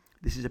time,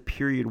 this is a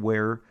period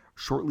where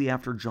shortly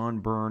after John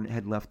Byrne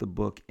had left the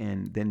book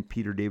and then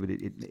Peter David,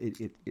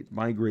 it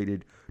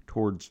migrated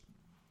towards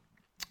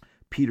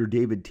Peter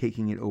David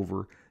taking it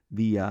over.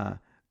 The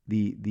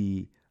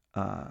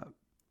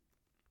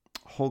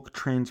Hulk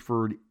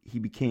transferred. He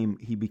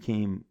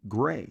became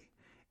gray,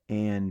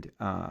 and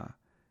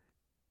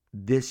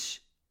this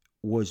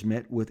was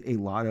met with a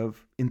lot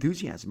of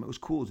enthusiasm. It was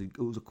cool. It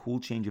was a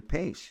cool change of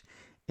pace,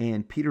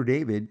 and Peter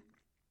David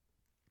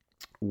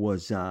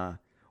was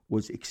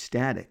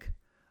ecstatic.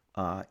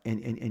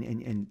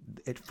 And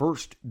at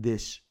first,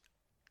 this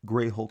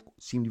Gray Hulk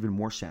seemed even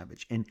more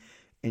savage. And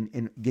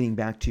getting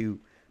back to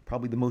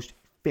probably the most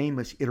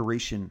famous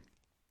iteration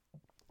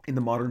in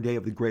the modern day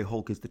of the Gray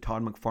Hulk is the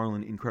Todd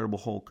McFarlane Incredible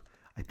Hulk.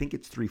 I think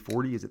it's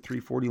 340. Is it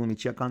 340? Let me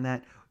check on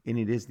that. And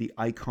it is the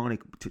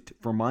iconic,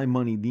 for my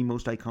money, the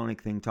most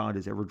iconic thing Todd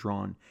has ever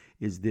drawn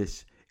is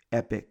this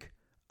epic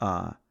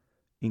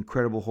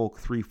Incredible Hulk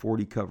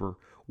 340 cover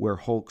where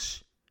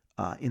Hulk's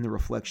in the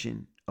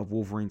reflection of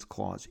Wolverine's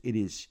claws. It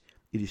is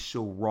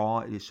so raw.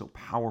 It is so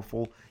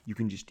powerful. You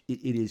can just,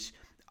 it is,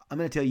 I'm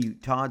going to tell you,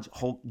 Todd's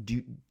Hulk,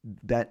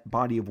 that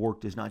body of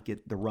work does not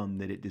get the run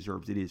that it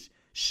deserves. It is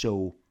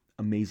so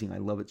amazing. I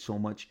love it so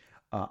much.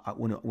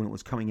 When it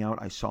was coming out,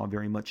 I saw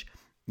very much,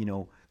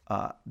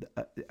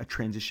 a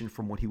transition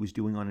from what he was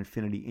doing on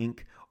Infinity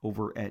Inc.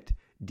 over at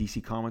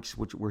DC Comics,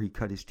 where he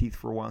cut his teeth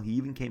for a while. He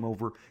even came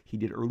over. He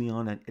did early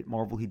on at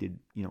Marvel. He did,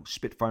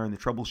 Spitfire and the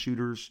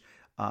Troubleshooters.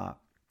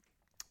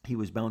 He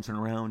was bouncing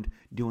around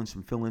doing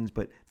some fill-ins,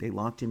 but they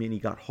locked him in. He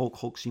got Hulk.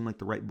 Hulk seemed like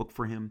the right book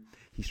for him.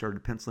 He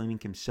started penciling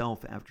ink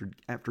himself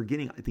after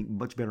getting, I think,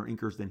 much better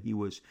inkers than he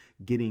was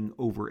getting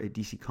over at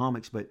DC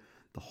Comics. But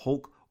the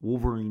Hulk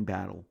Wolverine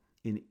battle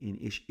in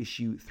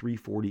issue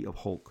 340 of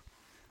Hulk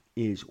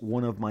is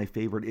one of my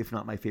favorite, if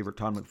not my favorite,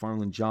 Todd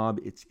McFarlane job.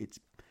 It's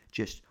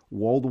just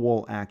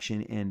wall-to-wall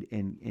action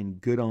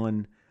and good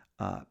on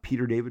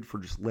Peter David for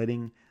just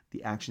letting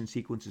the action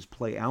sequences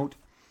play out.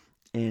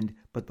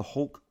 But the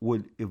Hulk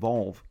would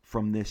evolve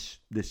from this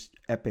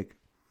epic,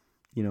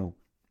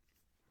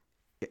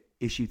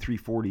 issue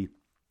 340,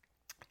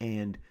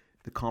 and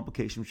the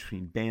complications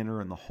between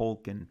Banner and the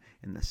Hulk and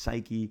the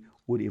Psyche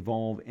would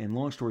evolve. And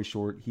long story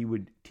short, he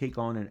would take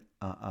on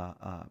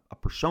a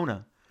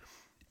persona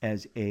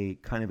as a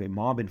kind of a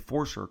mob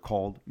enforcer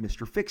called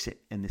Mr.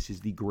 Fix-It, and this is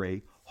the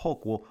Gray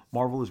Hulk. Well,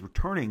 Marvel is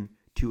returning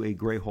to a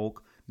Gray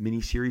Hulk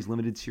miniseries,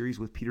 limited series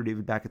with Peter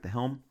David back at the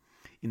helm,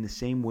 in the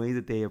same way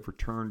that they have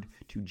returned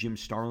to Jim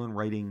Starlin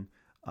writing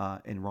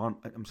and Ron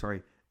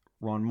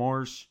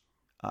Mars,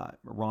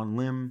 Ron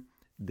Lim,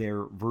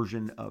 their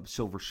version of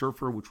Silver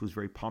Surfer, which was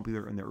very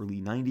popular in the early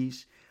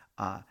 90s.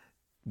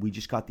 We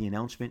just got the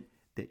announcement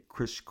that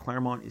Chris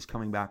Claremont is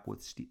coming back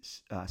with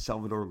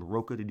Salvador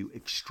Larroca to do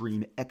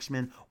Extreme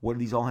X-Men. What do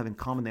these all have in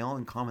common? They all have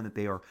in common that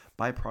they are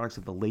byproducts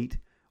of the late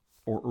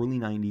or early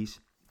 90s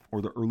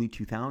or the early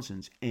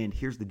 2000s. And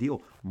here's the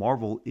deal.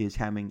 Marvel is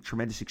having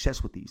tremendous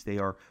success with these. They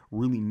are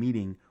really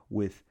meeting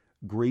with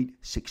great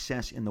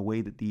success in the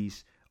way that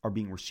these are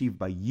being received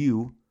by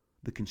you,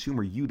 the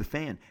consumer, you, the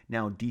fan.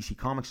 Now, DC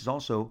Comics is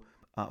also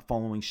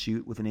following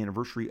suit with an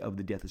anniversary of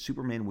the death of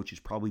Superman, which is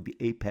probably the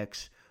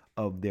apex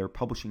of their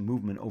publishing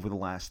movement over the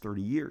last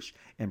 30 years,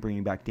 and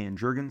bringing back Dan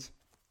Jurgens.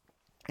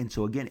 And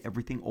so, again,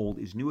 everything old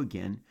is new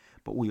again,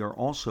 but we are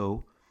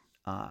also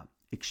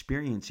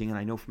experiencing, and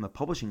I know from the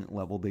publishing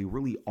level, they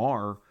really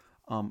are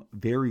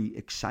very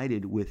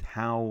excited with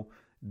how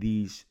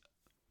these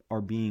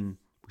are being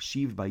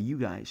received by you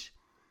guys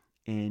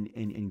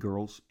and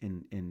girls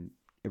and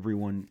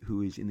everyone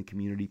who is in the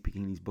community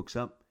picking these books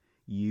up.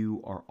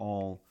 You are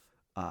all,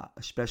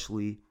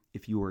 especially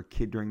if you were a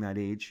kid during that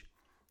age,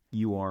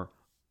 you are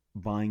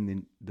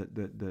buying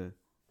the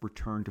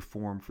return to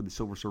form for the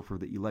Silver Surfer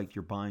that you like.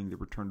 You're buying the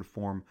return to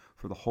form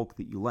for the Hulk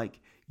that you like.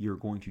 You're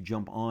going to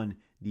jump on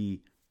the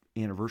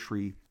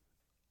anniversary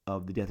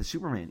of the death of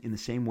Superman in the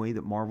same way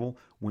that Marvel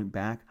went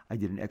back. I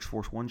did an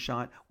X-Force one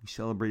shot. We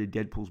celebrated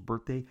Deadpool's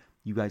birthday.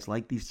 You guys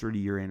like these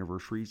 30-year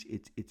anniversaries.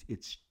 It's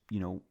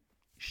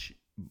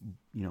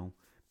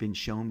been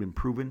shown, been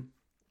proven.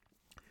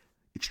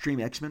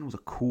 Extreme X-Men was a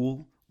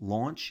cool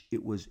launch.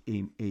 It was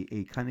a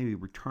kind of a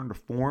return to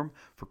form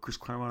for Chris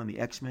Claremont and the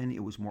X-Men.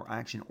 It was more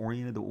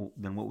action-oriented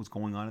than what was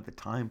going on at the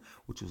time,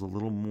 which was a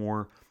little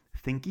more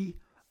thinky.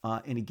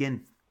 And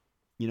again,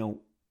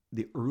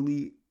 the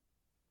early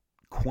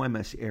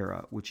Quemis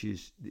era, which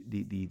is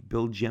the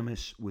Bill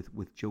Jemas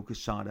with Joe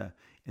Quesada,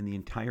 and the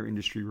entire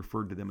industry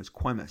referred to them as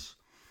Quemis.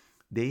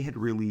 They had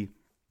really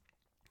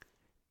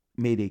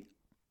made a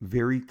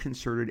very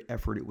concerted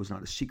effort. It was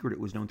not a secret. It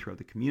was known throughout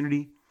the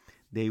community.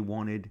 They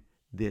wanted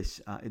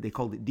this, they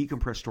called it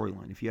decompressed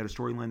storyline. If you had a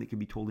storyline that could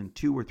be told in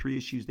 2 or 3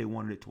 issues, they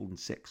wanted it told in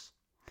 6.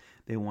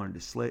 They wanted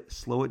to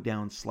slow it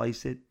down,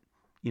 slice it,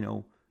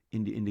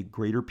 into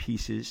greater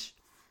pieces,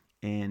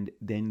 and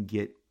then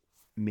get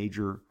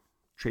major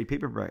trade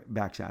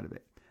paperbacks out of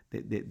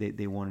it.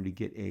 They wanted to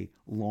get a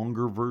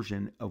longer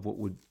version of what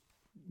would,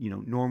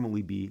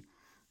 normally be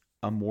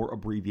a more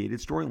abbreviated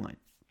storyline.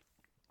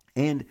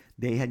 And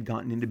they had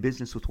gotten into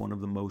business with one of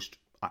the most,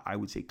 I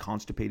would say,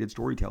 constipated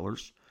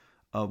storytellers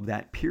of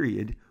that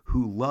period,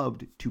 who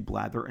loved to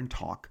blather and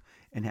talk,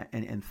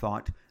 and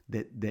thought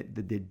that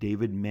the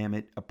David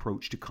Mamet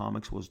approach to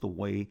comics was the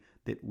way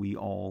that we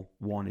all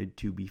wanted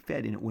to be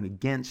fed. And it went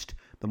against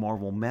the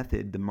Marvel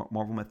method, the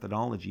Marvel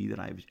methodology that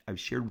I've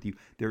shared with you.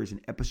 There is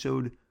an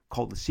episode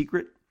called The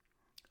Secret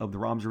of the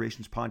Rob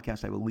Observations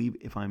podcast, I believe,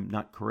 if I'm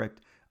not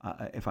correct,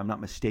 if I'm not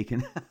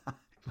mistaken.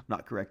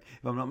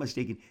 If I'm not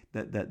mistaken,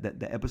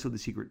 the episode The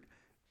Secret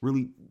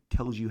really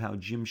tells you how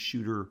Jim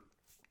Shooter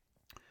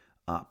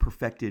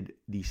perfected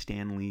the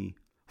Stan Lee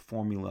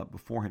formula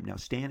before him. Now,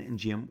 Stan and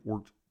Jim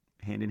worked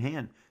hand in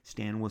hand.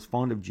 Stan was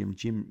fond of Jim.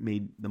 Jim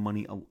made the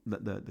money,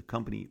 the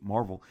company,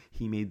 Marvel,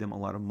 he made them a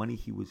lot of money.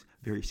 He was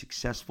very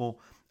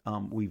successful.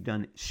 We've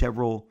done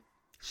several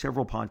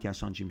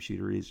podcasts on Jim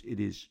Shooter. It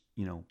is,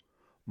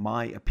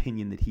 my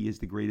opinion that he is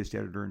the greatest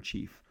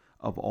editor-in-chief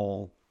of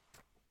all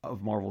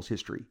of Marvel's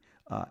history.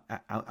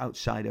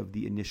 Outside of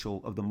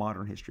the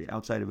modern history,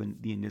 outside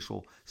of the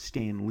initial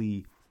Stan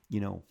Lee,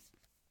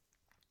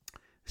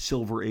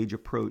 Silver Age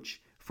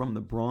approach. From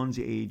the Bronze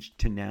Age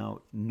to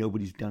now,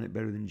 nobody's done it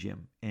better than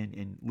Jim.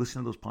 And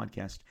listen to those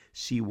podcasts,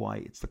 see why.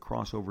 It's the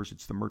crossovers,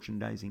 it's the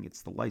merchandising,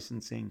 it's the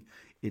licensing,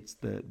 it's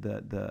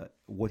the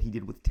what he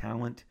did with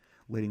talent,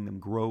 letting them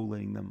grow,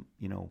 letting them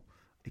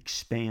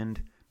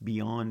expand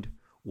beyond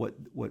what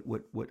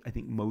I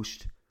think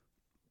most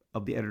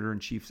of the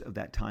editor-in-chiefs of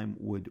that time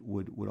would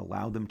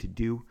allow them to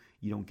do.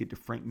 You don't get to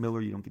Frank Miller,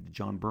 you don't get to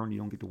John Byrne, you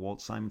don't get to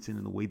Walt Simonson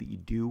in the way that you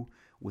do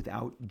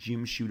without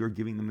Jim Shooter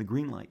giving them the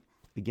green light.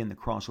 Again, the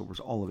crossovers,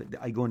 all of it.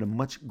 I go into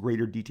much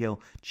greater detail.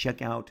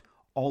 Check out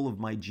all of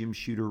my Jim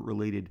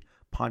Shooter-related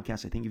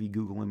podcasts. I think if you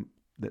Google them,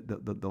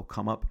 they'll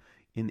come up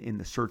in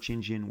the search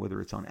engine,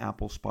 whether it's on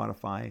Apple,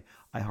 Spotify,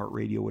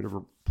 iHeartRadio,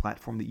 whatever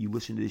platform that you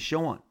listen to this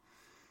show on.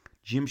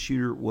 Jim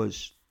Shooter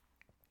was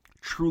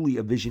truly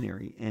a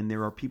visionary, and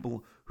there are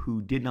people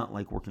who did not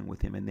like working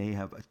with him, and they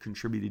have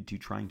contributed to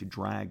trying to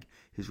drag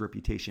his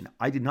reputation.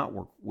 I did not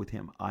work with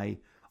him. I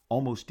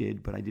almost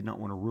did, but I did not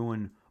want to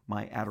ruin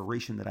my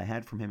adoration that I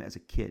had from him as a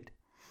kid,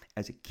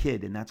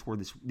 and that's where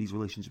these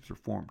relationships are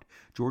formed.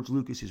 George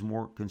Lucas is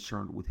more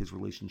concerned with his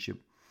relationship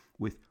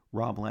with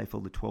Rob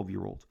Liefeld, the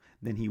 12-year-old,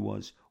 than he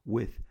was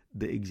with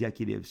the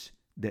executives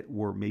that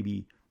were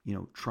maybe,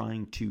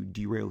 trying to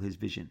derail his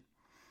vision.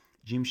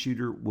 Jim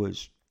Shooter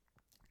was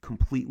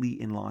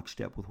completely in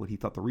lockstep with what he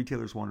thought the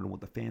retailers wanted and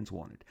what the fans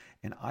wanted.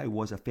 And I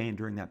was a fan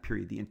during that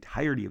period, the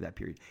entirety of that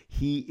period.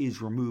 He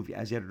is removed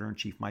as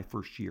editor-in-chief my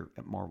first year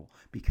at Marvel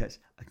because,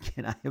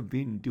 again, I have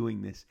been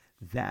doing this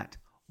that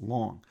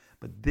long.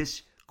 But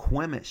this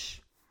Quemis,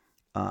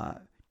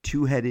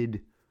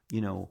 two-headed,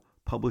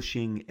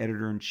 publishing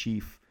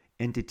editor-in-chief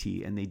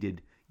entity, and they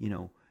did,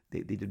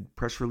 they did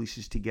press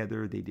releases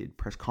together, they did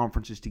press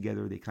conferences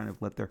together, they kind of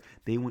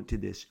they went to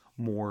this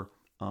more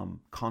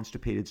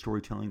constipated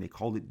storytelling. They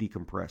called it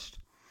decompressed.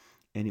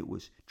 And it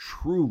was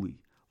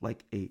truly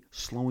like a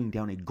slowing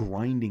down, a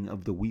grinding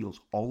of the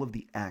wheels. All of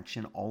the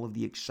action, all of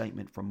the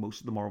excitement from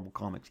most of the Marvel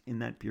comics in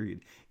that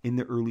period, in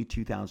the early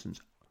 2000s,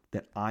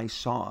 that I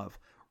saw of,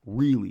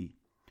 really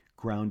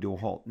ground to a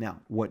halt. Now,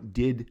 what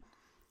did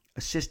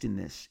assist in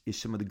this is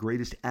some of the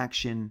greatest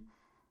action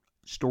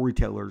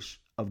storytellers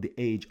of the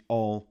age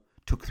all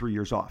took 3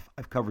 years off.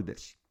 I've covered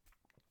this.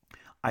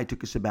 I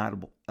took a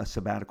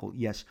sabbatical.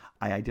 Yes,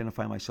 I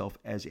identify myself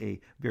as a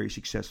very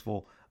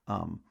successful,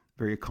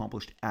 very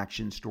accomplished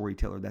action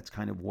storyteller. That's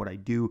kind of what I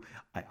do.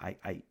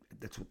 I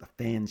that's what the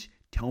fans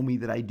tell me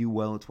that I do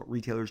well. It's what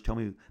retailers tell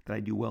me that I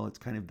do well. It's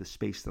kind of the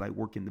space that I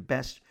work in the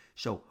best.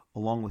 So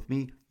along with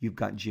me, you've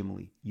got Jim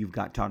Lee, you've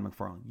got Todd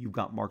McFarlane, you've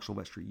got Mark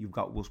Silvestri, you've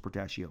got Will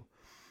Spartaccio,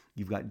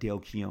 you've got Dale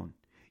Keown,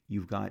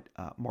 you've got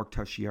Mark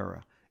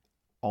Teixeira.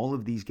 All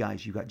of these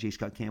guys, you've got J.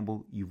 Scott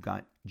Campbell, you've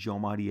got Joe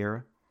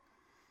Madureira.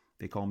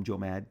 They call him Joe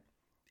Mad.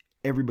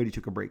 Everybody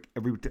took a break.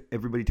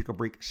 Everybody took a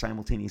break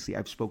simultaneously.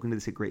 I've spoken to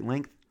this at great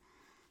length.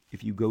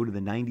 If you go to the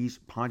 90s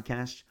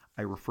podcast,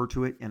 I refer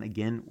to it. And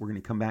again, we're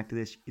going to come back to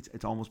this.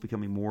 It's almost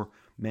becoming more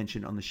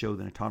mentioned on the show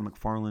than a Todd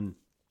McFarlane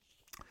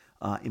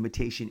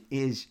imitation.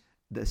 Is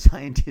the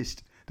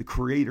scientist, the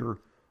creator,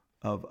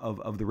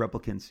 of the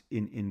replicants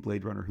in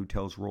Blade Runner who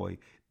tells Roy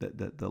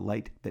the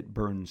light that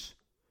burns,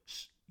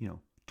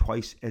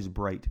 twice as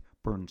bright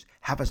burns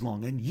half as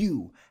long, and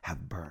you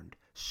have burned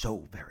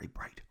so very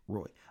bright,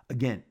 Roy.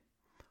 Again,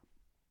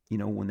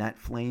 when that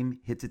flame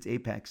hits its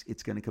apex,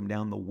 it's going to come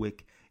down. The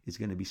wick is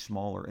going to be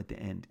smaller at the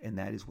end, and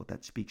that is what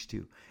that speaks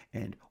to.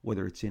 And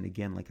whether it's in,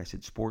 again, like I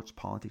said, sports,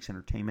 politics,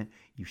 entertainment,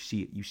 you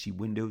see it. You see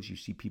windows. You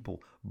see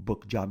people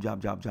book job,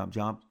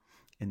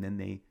 and then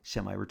they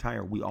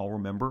semi-retire. We all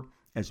remember,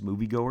 as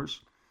moviegoers,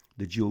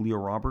 the Julia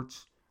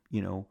Roberts,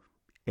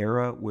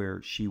 era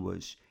where she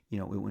was, it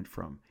went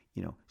from,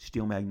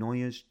 Steel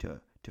Magnolias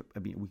to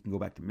we can go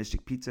back to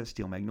Mystic Pizza,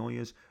 Steel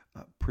Magnolias,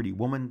 Pretty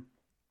Woman,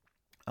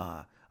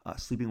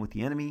 Sleeping with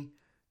the Enemy,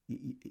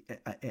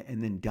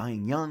 and then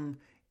Dying Young.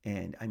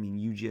 And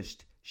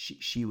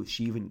she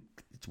even,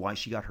 it's why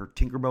she got her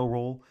Tinkerbell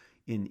role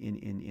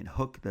in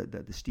Hook,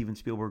 the Steven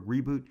Spielberg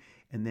reboot.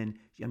 And then,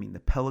 the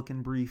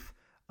Pelican Brief,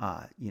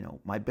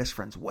 My Best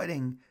Friend's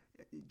Wedding,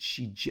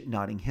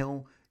 Notting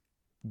Hill.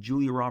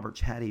 Julia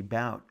Roberts had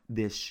about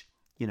this,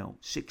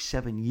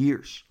 6-7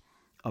 years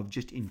of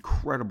just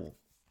incredible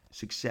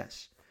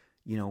success.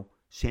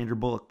 Sandra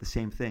Bullock, the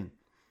same thing.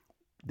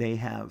 They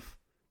have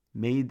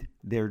made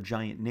their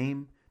giant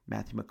name.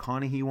 Matthew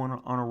McConaughey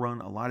on a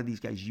run. A lot of these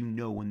guys,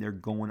 when they're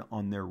going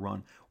on their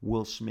run.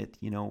 Will Smith,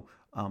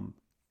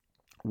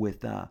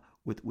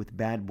 with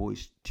Bad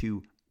Boys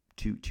to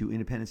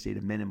Independence Day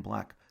to Men in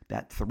Black.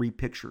 That 3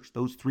 pictures,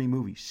 those 3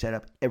 movies set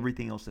up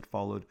everything else that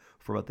followed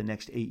for about the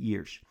next 8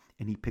 years.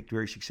 And he picked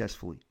very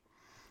successfully.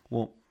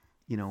 Well,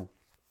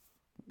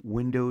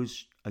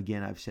 windows,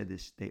 again, I've said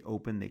this, they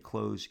open, they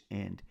close,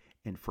 and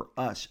for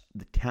us,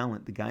 the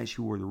talent, the guys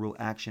who were the real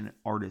action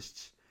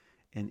artists,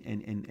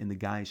 and the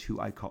guys who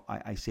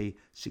I say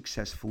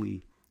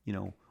successfully,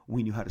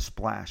 we knew how to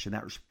splash, and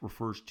that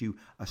refers to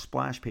a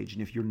splash page.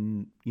 And if you're,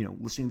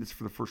 listening to this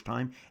for the first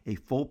time, a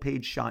full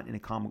page shot in a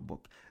comic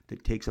book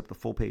that takes up the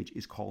full page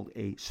is called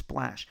a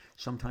splash.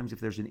 Sometimes if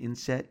there's an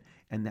inset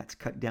and that's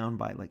cut down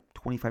by like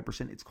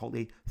 25%, it's called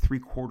a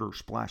 3/4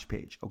 splash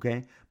page,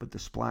 okay? But the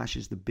splash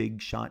is the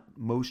big shot.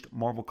 Most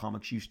Marvel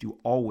comics used to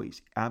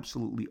always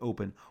absolutely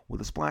open with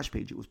a splash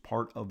page. It was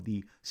part of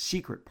the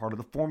secret, part of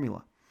the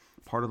formula,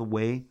 part of the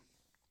way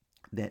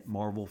that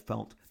Marvel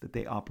felt that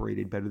they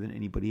operated better than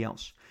anybody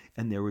else.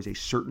 And there was a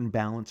certain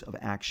balance of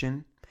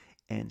action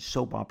and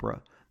soap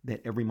opera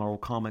that every Marvel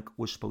comic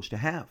was supposed to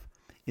have.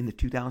 In the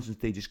 2000s,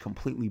 they just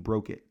completely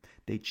broke it.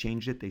 They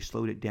changed it. They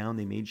slowed it down.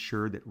 They made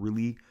sure that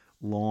really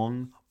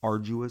long,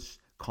 arduous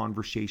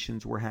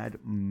conversations were had.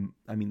 The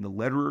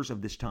letterers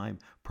of this time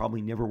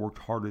probably never worked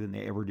harder than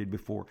they ever did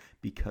before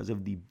because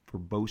of the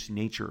verbose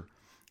nature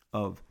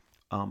of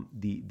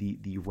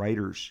the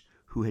writers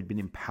who had been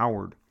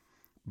empowered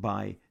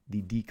by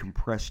the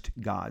decompressed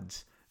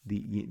gods,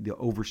 the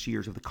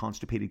overseers of the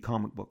constipated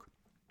comic book.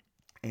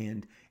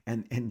 And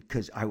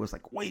because I was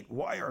like, wait,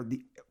 why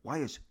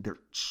is there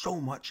so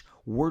much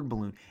word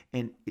balloon?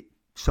 And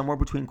somewhere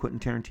between Quentin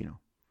Tarantino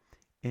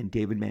and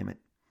David Mamet,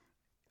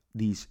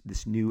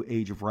 this new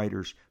age of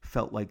writers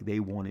felt like they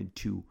wanted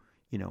to,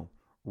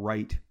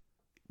 write.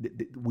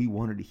 We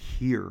wanted to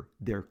hear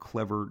their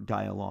clever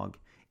dialogue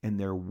and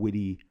their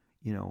witty,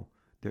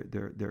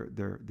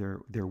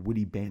 their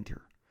witty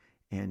banter.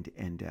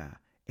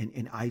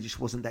 And I just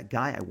wasn't that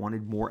guy. I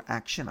wanted more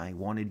action. I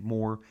wanted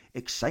more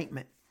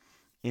excitement.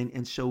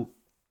 And so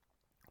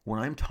when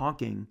I'm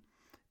talking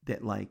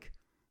that, like,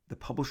 the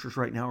publishers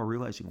right now are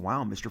realizing,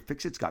 wow, Mr.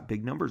 Fix-It's got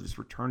big numbers. This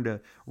Return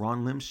to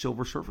Ron Lim's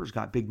Silver Surfer's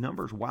got big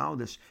numbers. Wow,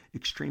 this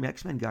Extreme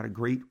X-Men got a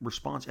great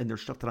response. And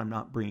there's stuff that I'm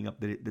not bringing up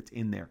that's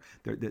in there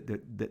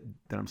that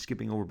I'm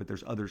skipping over, but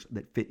there's others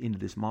that fit into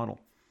this model.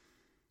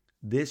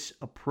 This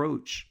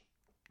approach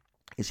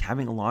is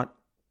having a lot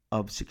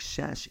of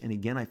success. And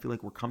again, I feel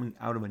like we're coming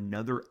out of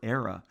another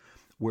era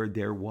where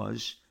there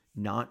was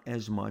not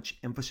as much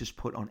emphasis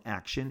put on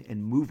action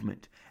and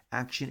movement.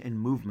 Action and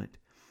movement.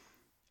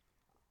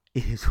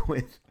 It is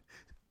with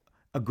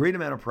a great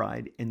amount of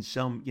pride and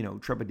some,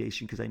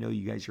 trepidation, because I know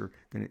you guys are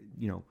going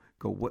to,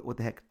 go, what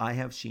the heck? I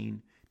have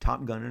seen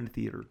Top Gun in a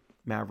theater,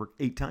 Maverick,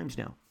 8 times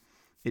now.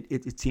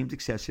 It seems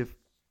excessive,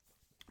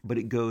 but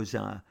it goes,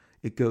 I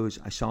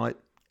saw it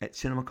at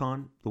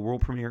CinemaCon, the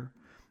world premiere.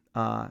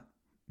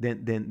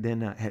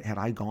 Then had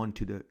I gone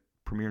to the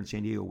premiere in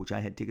San Diego, which I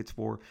had tickets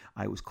for,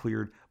 I was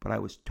cleared, but I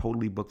was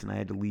totally booked and I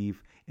had to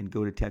leave and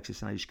go to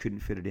Texas, and I just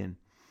couldn't fit it in.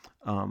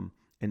 And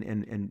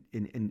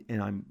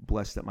I'm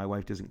blessed that my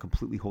wife doesn't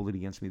completely hold it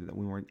against me that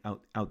we weren't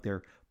out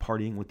there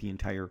partying with the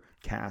entire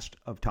cast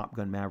of Top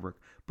Gun Maverick.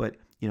 But,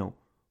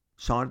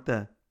 saw it at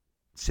the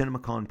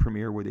CinemaCon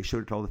premiere where they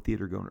showed it to all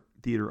the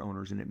theater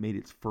owners, and it made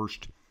its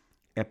first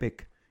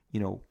epic,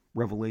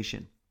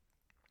 revelation.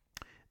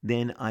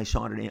 Then I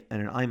saw it at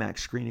an IMAX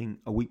screening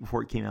a week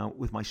before it came out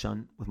with my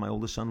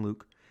oldest son,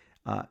 Luke,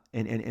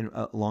 and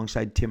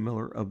alongside Tim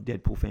Miller of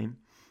Deadpool fame.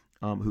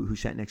 Who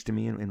sat next to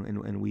me,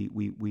 and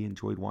we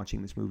enjoyed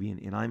watching this movie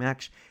in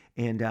IMAX.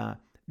 And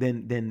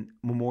then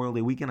Memorial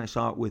Day weekend, I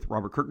saw it with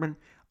Robert Kirkman.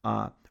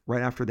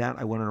 Right after that,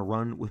 I went on a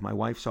run with my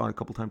wife, saw it a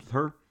couple times with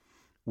her.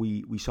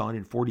 we saw it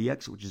in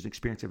 4DX, which is an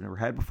experience I've never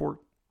had before,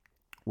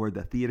 where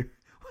the theater,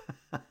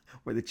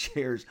 where the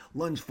chairs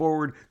lunge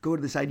forward, go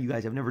to the side. You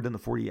guys, I've never done the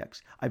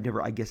 4DX.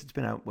 I guess it's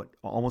been out,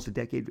 almost a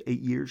decade, 8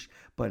 years.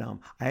 But I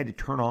had to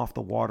turn off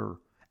the water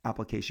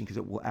application because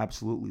it will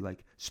absolutely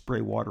like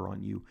spray water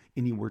on you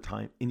anywhere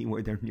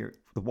they're near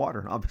the water.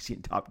 And obviously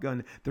in Top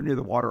Gun, they're near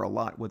the water a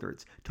lot, whether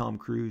it's Tom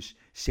Cruise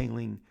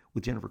sailing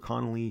with Jennifer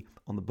Connelly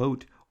on the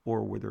boat,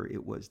 or whether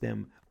it was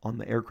them on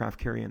the aircraft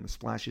carrier and the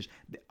splashes.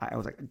 I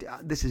was like,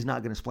 this is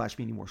not going to splash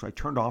me anymore. So I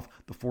turned off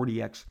the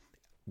 4DX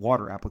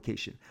water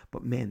application.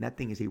 But man, that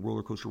thing is a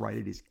roller coaster ride.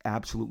 It is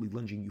absolutely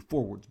lunging you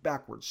forwards,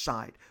 backwards,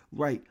 side,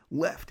 right,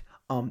 left.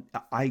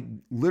 I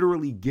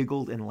literally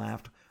giggled and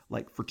laughed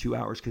like for 2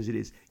 hours because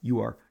you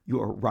are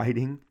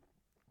riding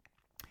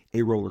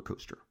a roller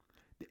coaster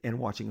and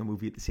watching a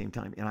movie at the same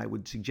time. And I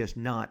would suggest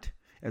not,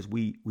 as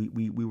we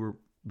were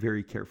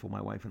very careful,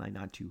 my wife and I,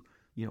 not to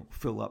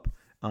fill up.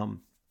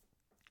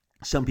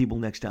 Some people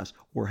next to us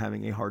were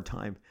having a hard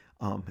time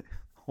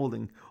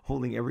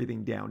holding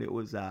everything down. It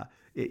was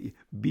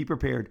be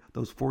prepared.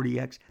 Those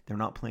 4DX, they're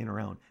not playing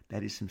around.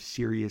 That is some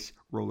serious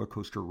roller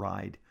coaster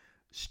ride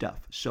stuff.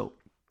 So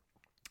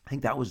I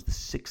think that was the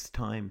 6th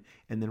time,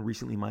 and then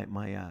recently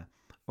the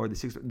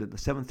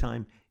 7th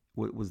time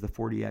was the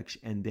 4DX,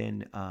 and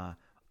then I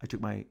took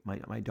my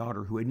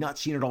daughter, who had not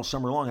seen it all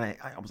summer long, and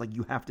I was like,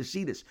 you have to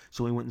see this.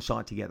 So we went and saw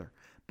it together.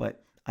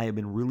 But I have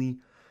been really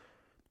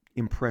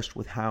impressed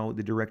with how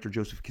the director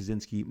Joseph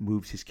Kosinski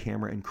moves his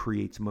camera and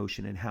creates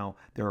motion, and how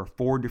there are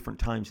 4 different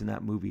times in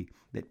that movie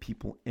that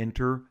people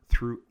enter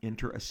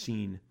a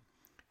scene,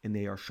 and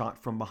they are shot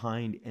from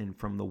behind and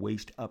from the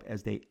waist up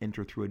as they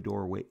enter through a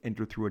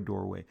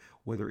doorway,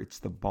 whether it's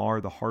the bar,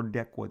 the hard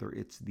deck, whether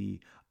it's the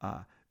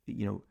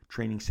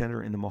training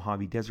center in the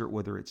Mojave Desert,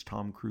 whether it's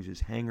Tom Cruise's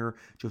hangar.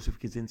 Joseph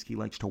Kosinski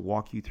likes to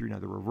walk you through. Now,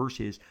 the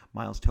reverse is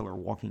Miles Teller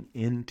walking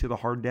into the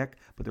hard deck,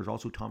 but there's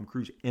also Tom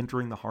Cruise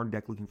entering the hard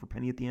deck looking for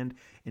Penny at the end,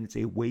 and it's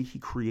a way he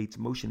creates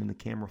motion, and the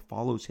camera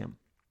follows him.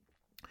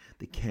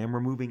 The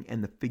camera moving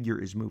and the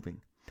figure is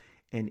moving.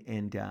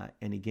 And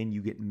again,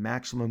 you get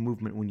maximum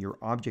movement when your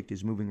object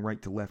is moving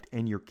right to left,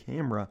 and your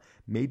camera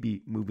may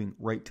be moving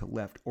right to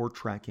left or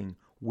tracking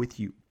with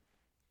you.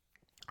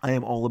 I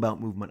am all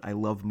about movement. I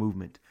love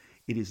movement.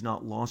 It is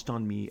not lost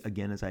on me,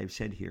 again, as I have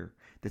said here,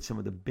 that some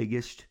of the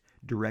biggest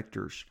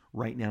directors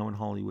right now in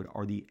Hollywood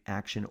are the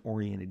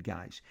action-oriented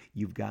guys.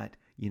 You've got,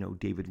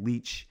 David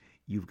Leitch.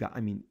 You've got,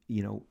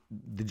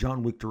 the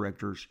John Wick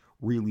directors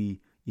really,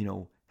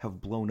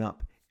 have blown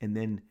up. And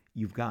then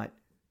you've got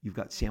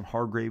Sam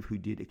Hargrave, who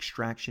did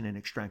Extraction and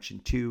Extraction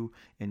 2.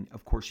 And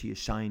of course, he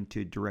is signed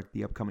to direct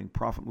the upcoming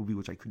Prophet movie,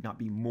 which I could not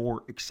be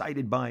more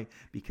excited by,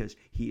 because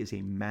he is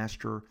a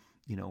master,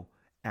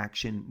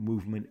 action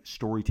movement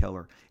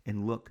storyteller.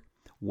 And look,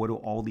 what do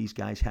all these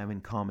guys have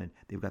in common?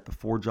 They've got the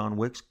 4 John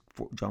Wicks.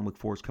 John Wick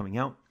 4 is coming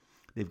out.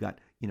 They've got,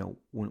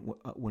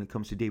 when it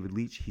comes to David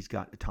Leitch, he's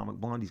got Atomic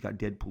Blonde, he's got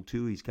Deadpool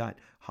 2, he's got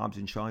Hobbs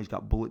and Shaw, he's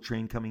got Bullet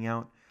Train coming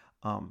out.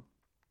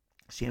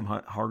 Sam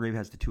Hargrave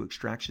has the 2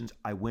 Extractions.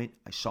 I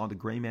saw The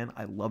Gray Man.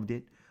 I loved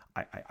it.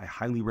 I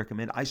highly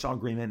recommend. I saw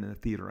Gray Man in the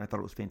theater, and I thought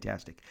it was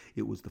fantastic.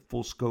 It was the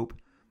full scope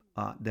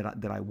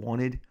that I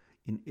wanted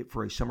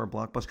for a summer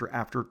blockbuster.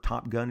 After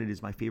Top Gun, it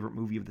is my favorite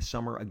movie of the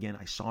summer. Again,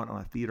 I saw it on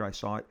a theater. I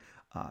saw it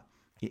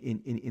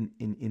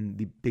in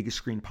the biggest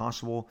screen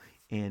possible.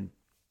 And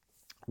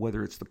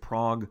whether it's the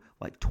Prague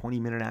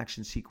 20-minute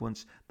action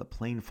sequence, the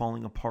plane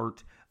falling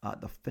apart,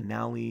 the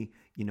finale,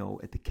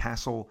 at the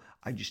castle,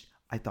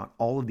 I thought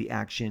all of the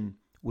action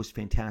was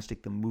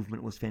fantastic. The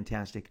movement was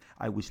fantastic.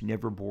 I was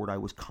never bored. I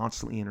was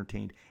constantly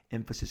entertained.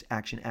 Emphasis,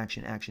 action,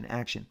 action, action,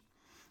 action.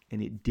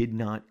 And it did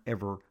not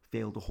ever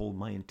fail to hold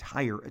my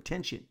entire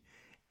attention.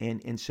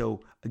 And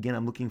so, again,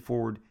 I'm looking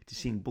forward to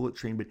seeing Bullet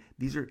Train. But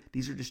these are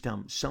just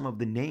some of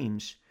the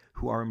names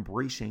who are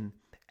embracing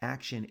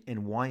action,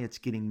 and why it's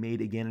getting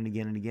made again and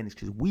again and again is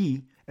because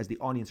we, as the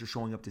audience, are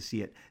showing up to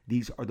see it.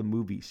 These are the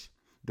movies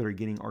that are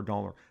getting our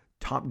dollar.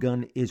 Top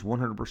Gun is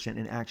 100%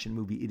 an action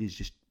movie. It is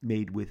just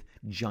made with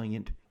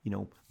giant,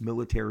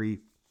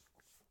 military,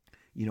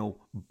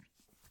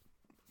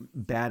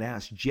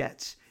 badass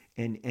jets,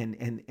 and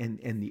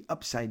the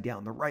upside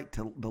down, the right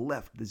to the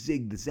left, the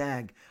zig, the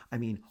zag. I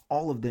mean,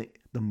 all of the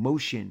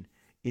motion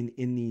in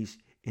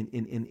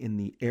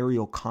the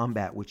aerial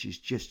combat, which is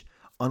just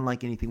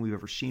unlike anything we've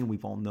ever seen.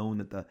 We've all known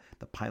that the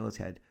pilots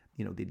had,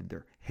 they did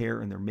their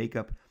hair and their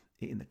makeup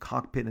in the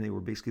cockpit, and they were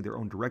basically their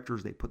own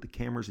directors. They put the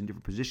cameras in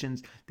different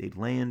positions. They'd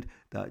land.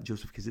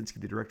 Joseph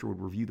Kosinski, the director,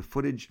 would review the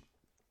footage,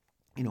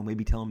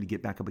 maybe tell them to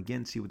get back up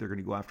again, see what they're going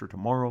to go after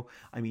tomorrow.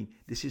 I mean,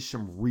 this is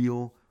some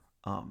real,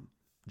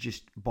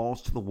 just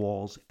balls to the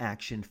walls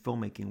action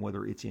filmmaking,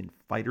 whether it's in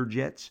fighter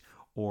jets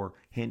or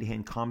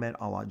hand-to-hand combat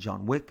a la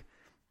John Wick.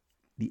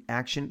 The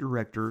action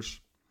directors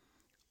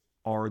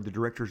are the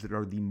directors that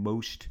are the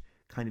most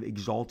kind of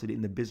exalted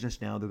in the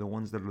business now. They're the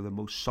ones that are the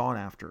most sought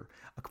after.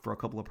 For a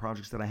couple of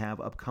projects that I have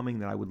upcoming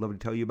that I would love to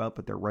tell you about,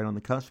 but they're right on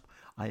the cusp,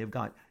 I have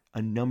got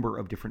a number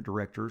of different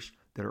directors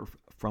that are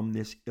from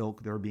this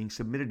ilk that are being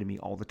submitted to me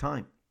all the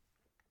time.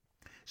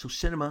 So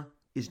cinema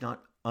is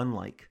not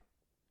unlike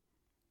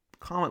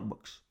comic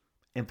books.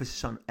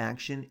 Emphasis on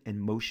action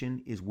and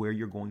motion is where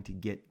you're going to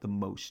get the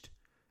most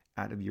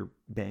out of your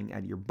bang, out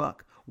of your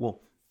buck.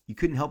 Well, you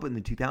couldn't help it in the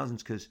 2000s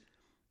because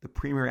the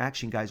premier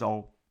action guys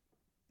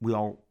we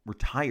all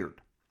retired.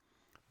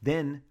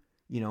 Then,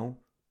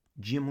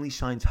 Jim Lee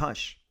signs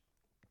Hush.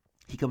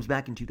 He comes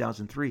back in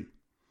 2003.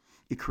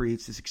 It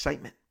creates this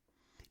excitement.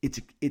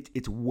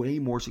 It's way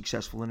more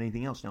successful than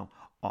anything else. Now,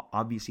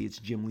 obviously, it's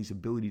Jim Lee's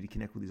ability to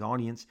connect with his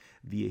audience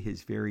via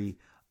his very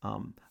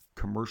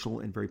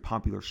commercial and very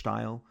popular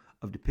style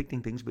of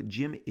depicting things. But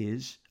Jim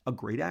is a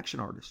great action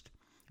artist.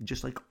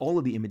 Just like all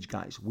of the Image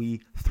guys,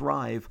 we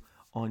thrive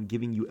on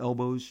giving you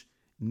elbows,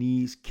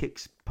 knees,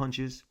 kicks,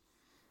 punches.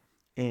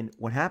 And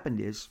what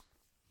happened is,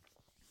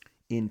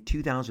 in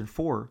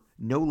 2004,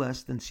 no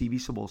less than C.B.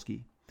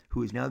 Cebulski,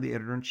 who is now the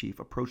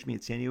editor-in-chief, approached me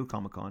at San Diego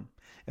Comic-Con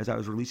as I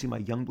was releasing my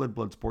Youngblood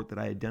Bloodsport that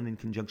I had done in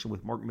conjunction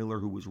with Mark Miller,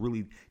 who was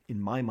really,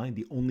 in my mind,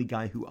 the only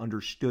guy who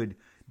understood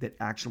that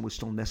action was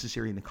still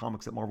necessary in the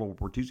comics that Marvel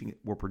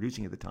were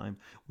producing at the time,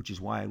 which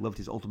is why I loved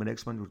his Ultimate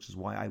X-Men, which is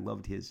why I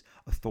loved his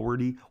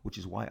Authority, which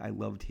is why I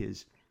loved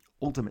his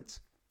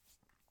Ultimates.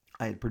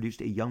 I had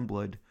produced a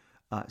Youngblood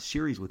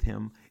series with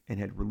him and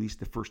had released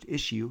the first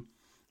issue,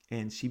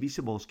 and C.B.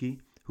 Cebulski,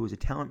 who was a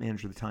talent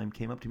manager at the time,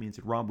 came up to me and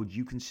said, "Rob, would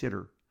you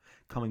consider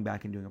coming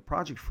back and doing a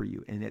project for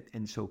you?"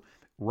 And so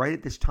right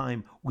at this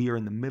time, we are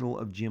in the middle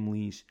of Jim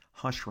Lee's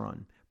Hush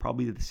run,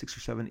 probably the 6 or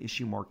 7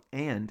 issue mark.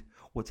 And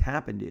what's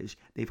happened is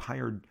they've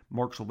hired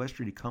Marc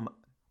Silvestri to come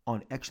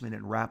on X-Men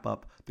and wrap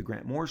up the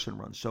Grant Morrison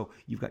run. So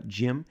you've got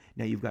Jim,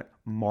 now you've got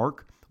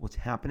Mark. What's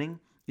happening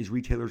is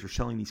retailers are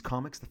selling these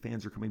comics. The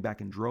fans are coming back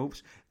in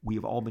droves. We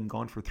have all been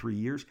gone for 3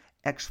 years.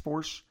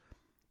 X-Force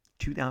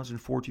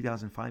 2004,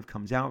 2005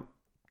 comes out.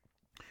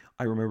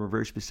 I remember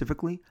very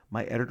specifically,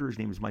 my editor, his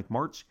name is Mike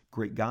Martz,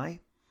 great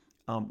guy.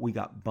 We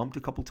got bumped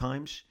a couple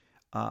times.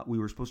 We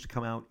were supposed to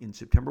come out in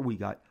September. We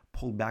got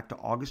pulled back to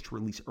August to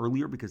release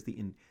earlier because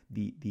the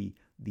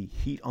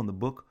heat on the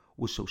book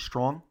was so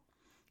strong.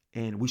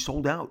 And we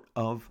sold out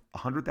of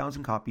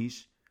 100,000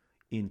 copies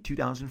in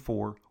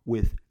 2004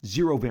 with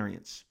 0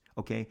 variants,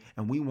 okay?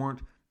 And we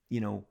weren't,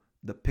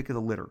 the pick of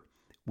the litter.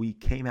 We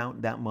came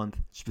out that month,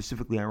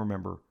 specifically, I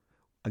remember,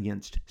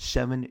 against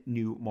 7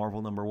 new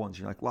Marvel #1s.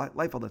 You're like,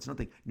 Liefeld, that's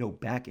nothing. No,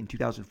 back in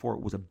 2004,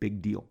 it was a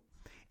big deal.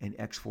 And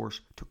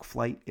X-Force took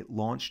flight. It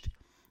launched,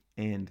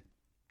 and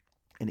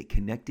it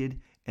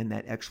connected. And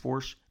that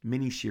X-Force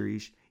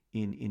miniseries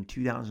in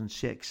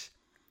 2006,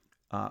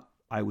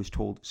 I was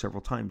told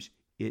several times,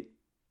 it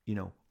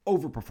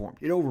overperformed.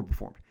 It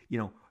overperformed.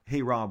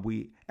 Hey, Rob,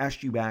 we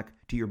asked you back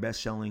to your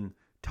best-selling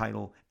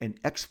title, and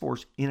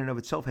X-Force in and of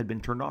itself had been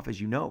turned off, as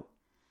you know.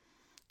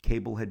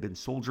 Cable had been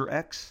Soldier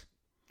X.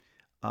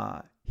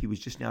 He was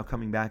just now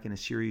coming back in a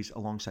series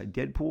alongside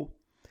Deadpool.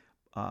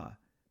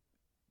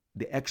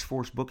 The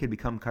X-Force book had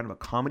become kind of a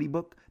comedy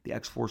book. The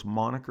X-Force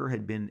moniker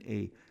had been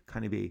a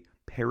kind of a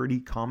parody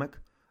comic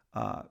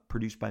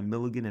produced by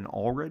Milligan and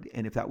Allred.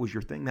 And if that was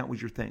your thing, that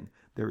was your thing.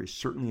 There is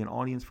certainly an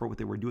audience for what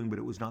they were doing, but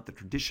it was not the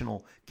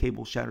traditional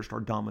Cable,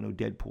 Shatterstar, Domino,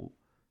 Deadpool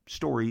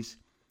stories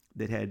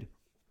that had,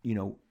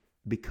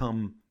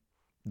 become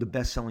the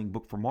best-selling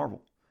book for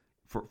Marvel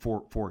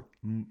for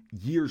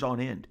years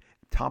on end,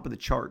 top of the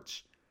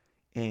charts.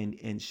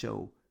 And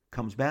so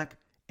comes back,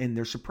 and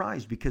they're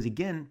surprised because,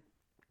 again,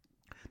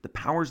 the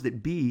powers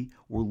that be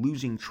were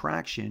losing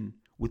traction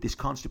with this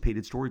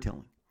constipated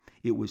storytelling.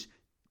 It was,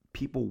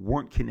 people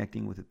weren't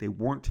connecting with it. They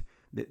weren't,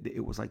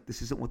 it was like,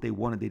 this isn't what they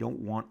wanted. They don't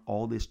want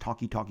all this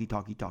talky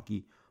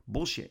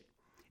bullshit.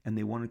 And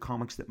they wanted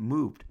comics that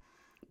moved.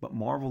 But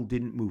Marvel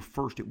didn't move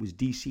first. It was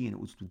DC, and it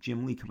was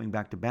Jim Lee coming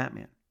back to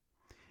Batman.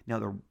 Now,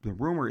 the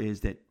rumor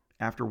is that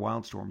after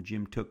Wildstorm,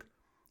 Jim took,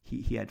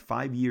 he had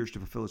 5 years to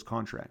fulfill his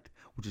contract,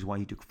 which is why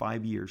he took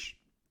 5 years.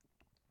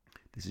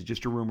 This is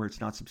just a rumor. It's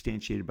not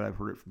substantiated, but I've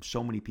heard it from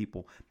so many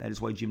people. That is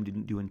why Jim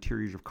didn't do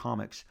interiors of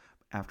comics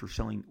after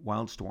selling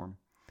Wildstorm.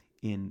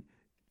 In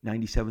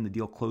 97, the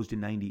deal closed in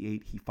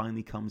 98. He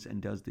finally comes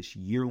and does this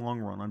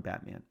year-long run on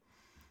Batman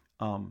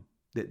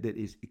that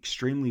is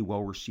extremely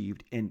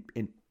well-received, and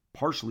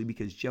partially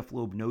because Jeff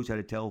Loeb knows how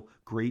to tell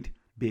great,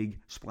 big,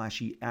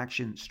 splashy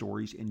action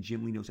stories, and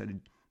Jim Lee knows how to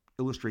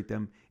illustrate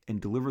them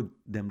and deliver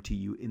them to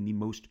you in the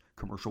most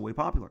commercial way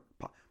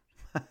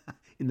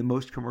in the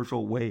most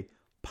commercial way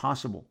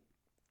possible.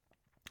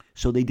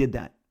 So they did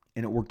that,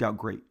 and it worked out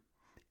great,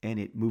 and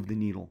it moved the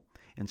needle.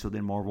 And so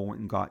then Marvel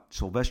went and got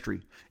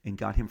Silvestri and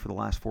got him for the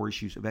last 4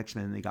 issues of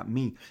X-Men, and they got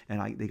me,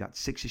 and they got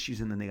 6 issues,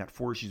 and then they got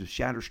 4 issues of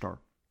Shatterstar.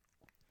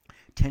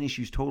 10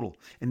 issues total,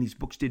 and these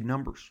books did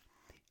numbers.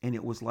 And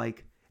it was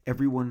like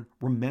everyone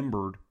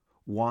remembered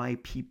why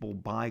people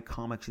buy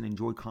comics and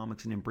enjoy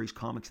comics and embrace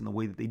comics in the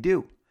way that they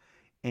do.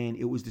 And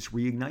it was this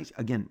reignite.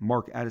 Again,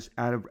 Mark out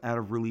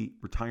of really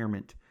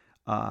retirement.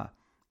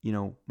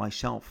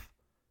 Myself,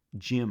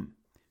 Jim.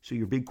 So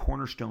your big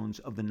cornerstones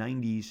of the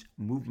 90s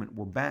movement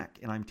were back.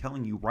 And I'm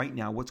telling you right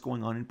now, what's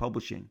going on in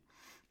publishing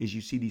is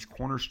you see these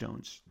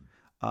cornerstones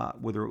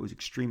whether it was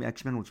Extreme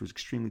X-Men, which was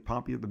extremely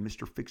popular, the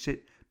Mr.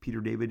 Fix-It,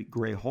 Peter David,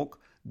 Grey Hulk,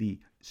 the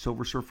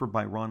Silver Surfer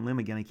by Ron Lim.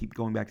 Again, I keep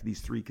going back to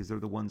these three because they're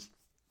the ones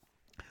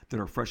that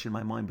are fresh in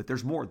my mind. But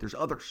there's more. There's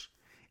others.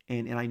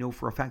 And I know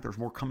for a fact there's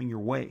more coming your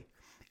way.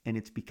 And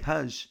it's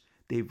because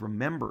they've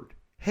remembered,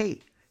 hey,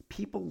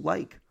 people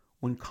like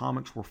when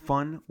comics were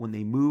fun, when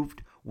they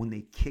moved, when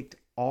they kicked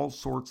all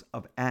sorts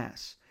of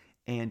ass.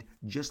 And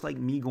just like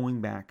me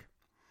going back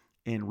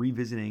and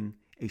revisiting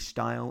a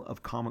style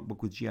of comic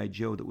book with G.I.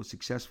 Joe that was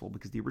successful,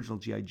 because the original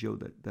G.I. Joe,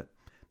 the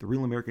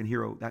Real American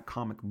Hero, that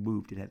comic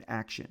moved. It had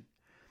action.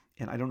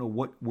 And I don't know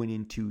what went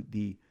into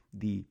the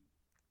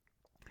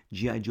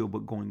G.I. Joe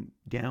book going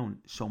down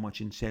so much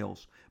in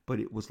sales, but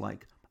it was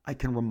like, I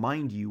can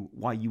remind you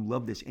why you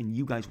love this. And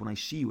you guys, when I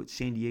see you at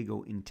San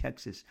Diego, in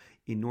Texas,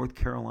 in North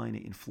Carolina,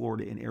 in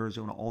Florida, in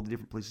Arizona, all the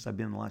different places I've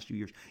been in the last few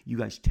years, you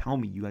guys tell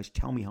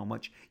me how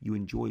much you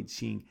enjoyed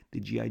seeing the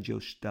G.I. Joe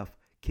stuff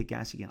kick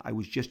ass again. I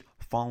was just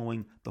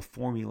following the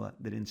formula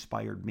that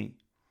inspired me,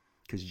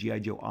 because G.I.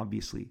 Joe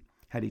obviously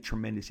had a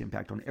tremendous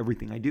impact on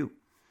everything I do,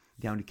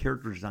 down to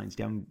character designs,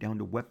 down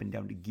to weapon,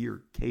 down to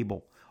gear,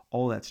 cable.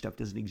 All that stuff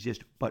doesn't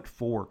exist but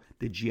for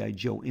the G.I.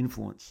 Joe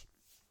influence.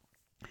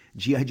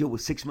 G.I. Joe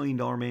was $6 Million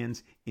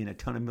Mans in a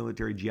ton of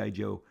military G.I.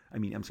 Joe.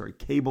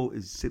 Cable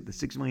is the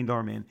 $6 Million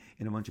Man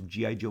in a bunch of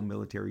G.I. Joe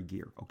military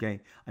gear,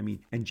 okay?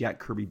 And Jack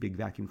Kirby big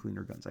vacuum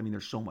cleaner guns.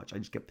 There's so much. I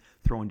just kept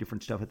throwing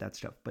different stuff at that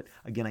stuff. But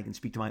again, I can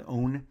speak to my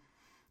own,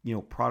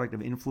 product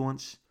of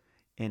influence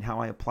and how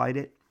I applied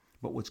it.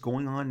 But what's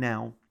going on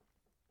now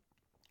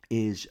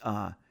is,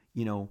 the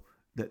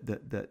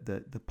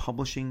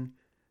publishing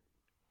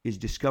is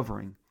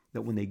discovering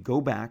that when they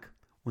go back,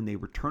 when they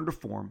return to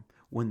form,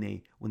 when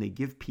they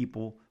give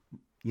people,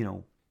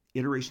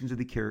 iterations of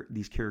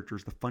these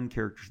characters, the fun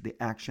characters, the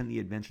action, the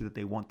adventure that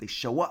they want, they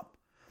show up,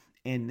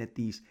 and that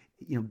these,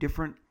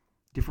 different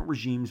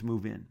regimes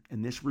move in.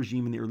 And this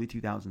regime in the early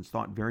 2000s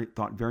thought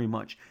very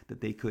much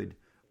that they could,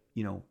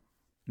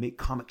 make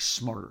comics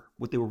smarter.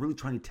 What they were really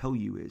trying to tell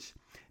you is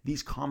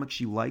these comics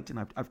you liked, and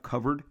I've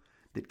covered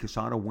that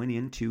Quesada went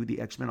into the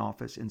X-Men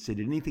office and said,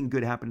 did anything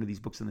good happen to these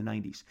books in the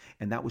 90s?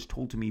 And that was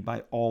told to me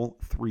by all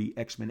three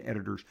X-Men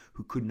editors,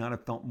 who could not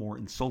have felt more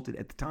insulted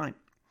at the time.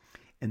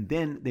 And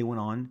then they went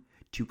on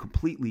to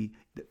completely,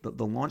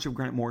 the launch of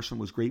Grant Morrison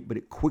was great, but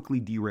it quickly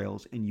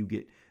derails, and you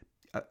get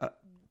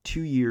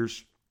 2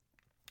 years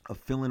of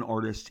fill-in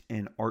artists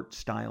and art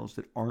styles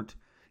that aren't,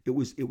 it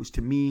was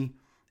to me,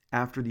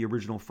 after the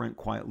original Frank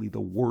Quitely, the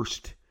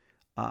worst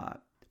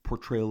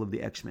portrayal of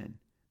the X-Men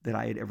that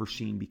I had ever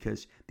seen,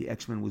 because the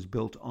X-Men was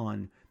built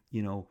on,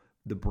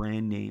 the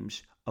brand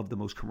names of the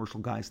most commercial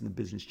guys in the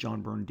business: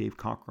 John Byrne, Dave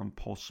Cockrum,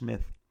 Paul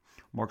Smith,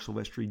 Mark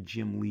Silvestri,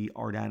 Jim Lee,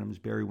 Art Adams,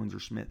 Barry Windsor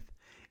Smith.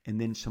 And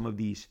then some of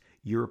these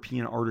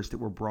European artists that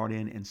were brought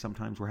in and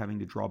sometimes were having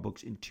to draw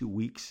books in 2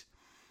 weeks.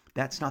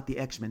 That's not the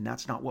X-Men.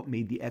 That's not what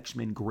made the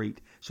X-Men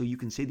great. So you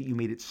can say that you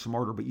made it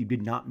smarter, but you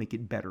did not make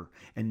it better.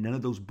 And none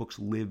of those books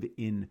live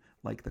in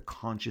like the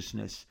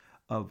consciousness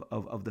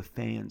of the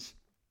fans,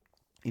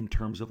 in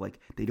terms of like,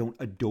 they don't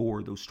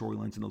adore those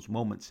storylines in those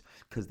moments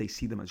because they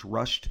see them as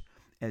rushed,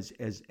 as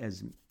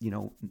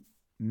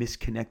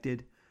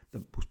misconnected.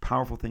 The most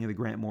powerful thing of the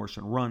Grant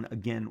Morrison run,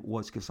 again,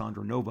 was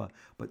Cassandra Nova,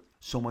 but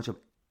so much of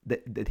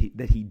that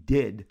he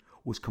did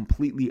was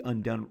completely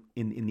undone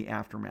in the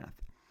aftermath.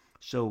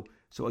 So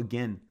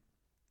again,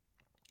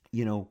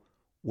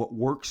 what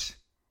works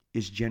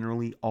is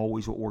generally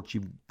always what works.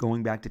 You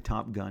going back to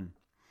Top Gun.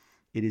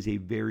 It is a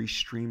very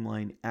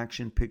streamlined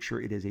action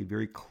picture. It is a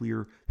very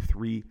clear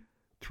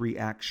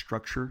three-act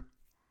structure.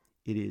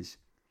 It is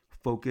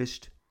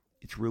focused.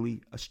 It's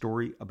really a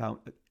story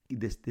about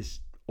this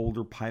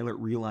older pilot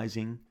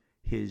realizing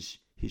his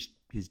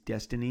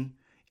destiny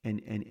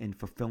and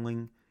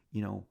fulfilling,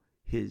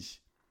 his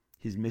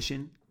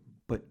mission.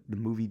 But the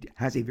movie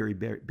has a very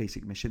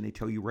basic mission. They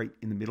tell you right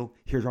in the middle,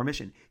 here's our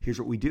mission. Here's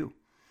what we do.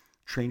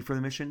 Train for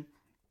the mission.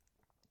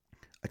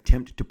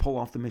 Attempt to pull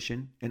off the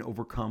mission and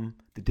overcome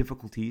the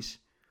difficulties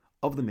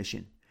of the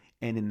mission.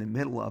 And in the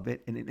middle of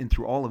it, and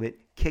through all of it,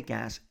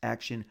 kick-ass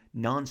action,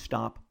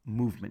 non-stop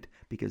movement,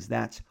 because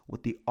that's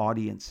what the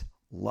audience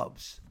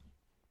loves.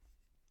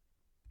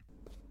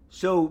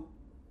 So,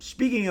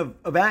 speaking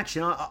of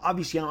action,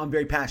 obviously I'm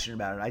very passionate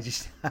about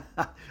it.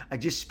 I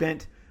just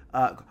spent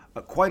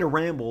quite a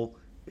ramble,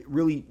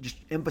 really just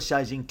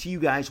emphasizing to you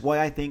guys why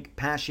I think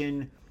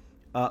passion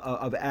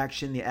of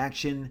action, the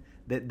action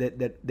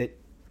that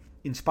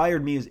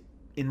inspired me is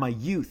in my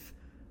youth.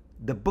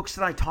 The books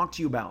that I talked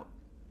to you about: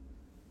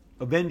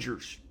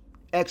 Avengers,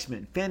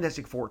 X-Men,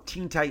 Fantastic Four,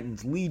 Teen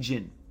Titans,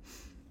 Legion,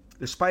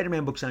 the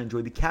Spider-Man books I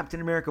enjoyed, the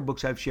Captain America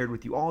books I've shared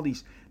with you, all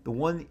these, the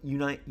one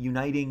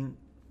uniting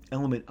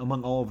element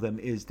among all of them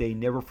is they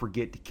never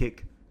forget to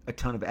kick a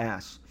ton of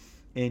ass.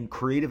 And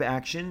creative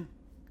action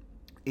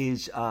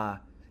is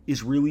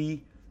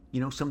really,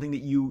 something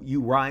that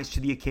you rise to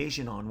the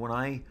occasion on. When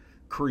I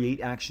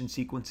create action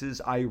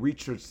sequences, I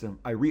research them.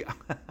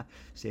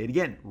 Say it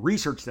again,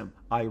 research them.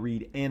 I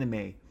read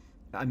anime,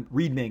 I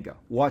read manga,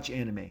 watch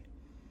anime,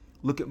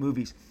 look at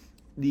movies.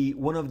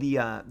 one of the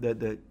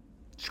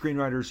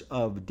screenwriters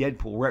of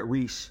Deadpool, Rhett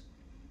Reese,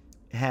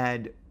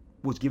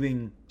 was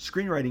giving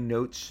screenwriting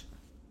notes,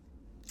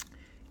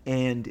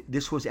 and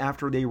this was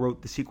after they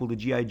wrote the sequel to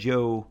G.I.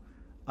 Joe,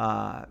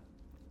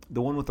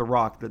 the one with The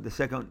Rock, the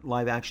second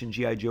live-action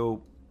G.I.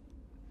 Joe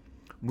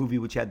movie,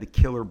 which had the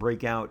killer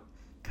breakout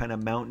kind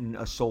of mountain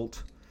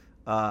assault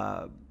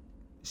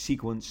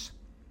sequence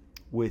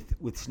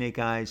with Snake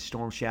Eyes,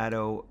 Storm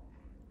Shadow.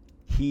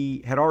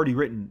 He had already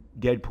written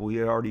Deadpool. He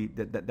had already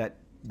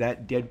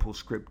that Deadpool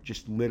script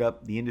just lit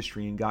up the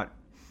industry and got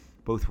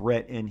both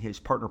Rhett and his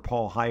partner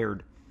Paul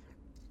hired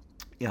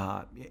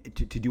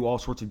to do all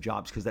sorts of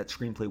jobs because that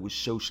screenplay was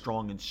so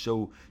strong and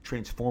so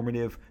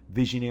transformative,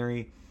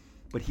 visionary.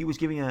 But he was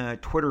giving a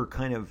Twitter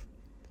kind of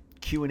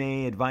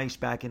Q&A advice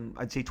back in,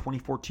 I'd say,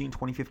 2014,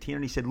 2015,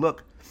 and he said,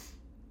 look,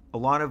 a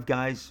lot of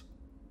guys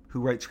who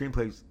write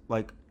screenplays,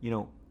 like,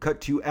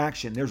 cut to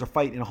action, there's a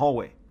fight in a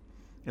hallway,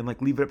 and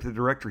like leave it up to the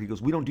director. He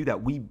goes, we don't do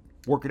that. We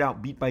work it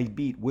out beat by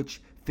beat,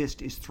 which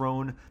fist is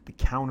thrown, the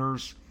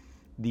counters,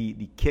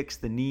 the kicks,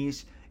 the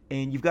knees,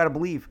 and you've got to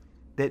believe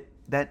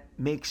that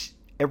makes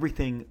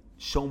everything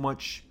so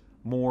much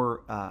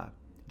more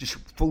just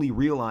fully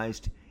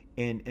realized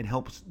and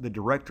helps the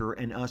director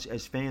and us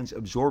as fans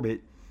absorb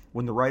it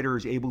when the writer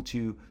is able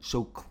to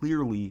so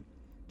clearly,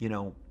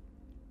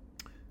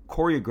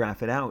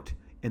 choreograph it out,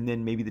 and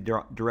then maybe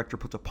the director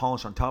puts a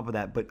polish on top of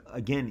that. But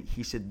again,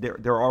 he said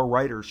there are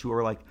writers who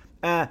are like,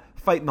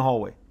 fight in the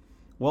hallway.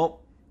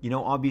 Well,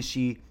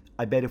 obviously,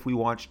 I bet if we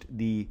watched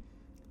the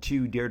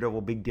two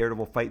big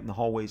Daredevil fight in the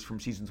hallways from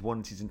seasons 1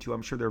 and season 2,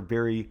 I'm sure they're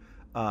very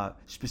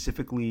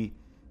specifically,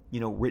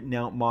 written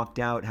out, mocked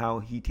out, how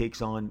he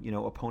takes on,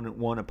 opponent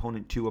 1,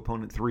 opponent 2,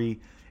 opponent 3.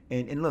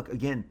 And look,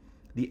 again,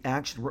 the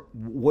action,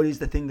 what is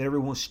the thing that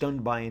everyone was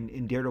stunned by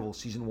in Daredevil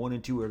season 1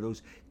 and 2 are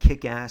those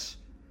kick-ass,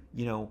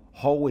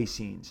 hallway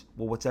scenes.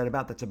 Well, what's that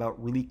about? That's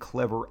about really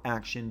clever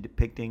action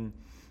depicting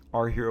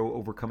our hero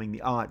overcoming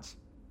the odds.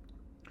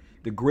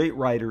 The great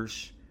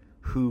writers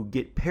who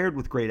get paired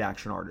with great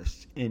action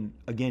artists, and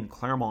again,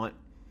 Claremont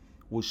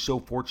was so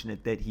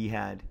fortunate that he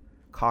had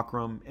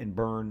Cockrum and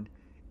Byrne.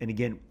 And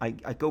again, I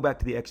go back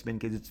to the X-Men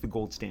because it's the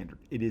gold standard.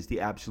 It is the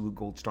absolute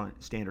gold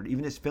standard.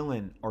 Even as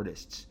fill-in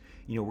artists,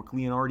 Rick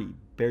Leonardi,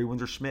 Barry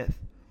Windsor-Smith,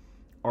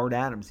 Art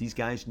Adams, these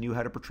guys knew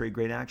how to portray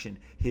great action.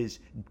 His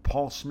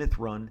Paul Smith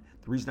run,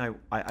 the reason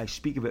I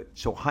speak of it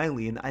so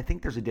highly, and I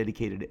think there's a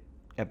dedicated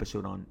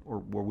episode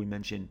where we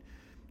mention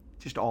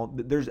just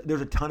there's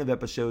a ton of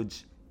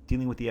episodes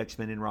dealing with the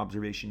X-Men and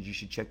Robservations. You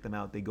should check them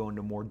out. They go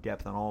into more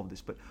depth on all of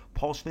this. But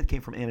Paul Smith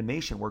came from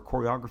animation, where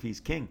choreography is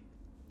king.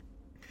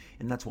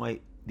 And that's why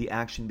the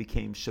action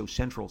became so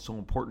central, so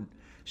important.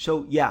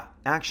 So yeah,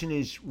 action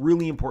is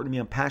really important to me.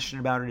 I'm passionate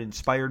about it. It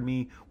inspired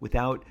me.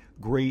 Without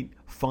great,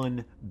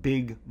 fun,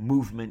 big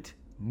movement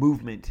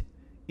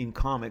in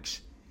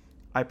comics,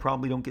 I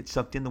probably don't get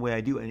sucked in the way I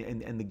do.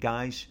 And the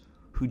guys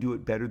who do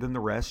it better than the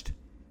rest,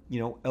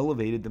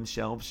 elevated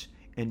themselves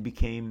and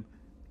became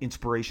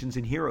inspirations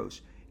and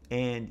heroes.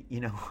 And,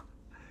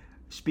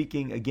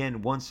 speaking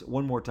again,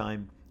 one more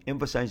time,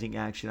 emphasizing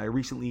action, I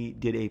recently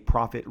did a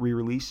Prophet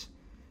re-release,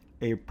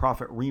 a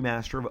Prophet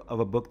remaster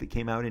of a book that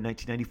came out in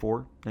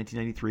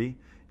 1993.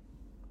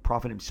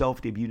 Prophet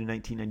himself debuted in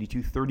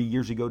 1992, 30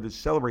 years ago. To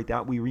celebrate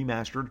that, we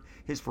remastered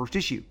his first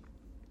issue,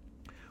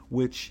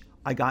 which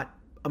I got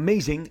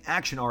amazing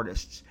action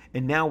artists.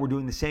 And now we're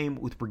doing the same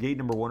with Brigade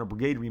Number 1, a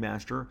Brigade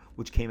remaster,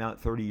 which came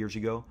out 30 years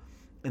ago.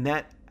 And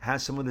that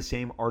has some of the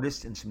same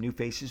artists and some new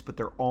faces, but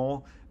they're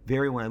all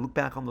when I look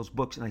back on those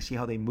books and I see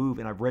how they move,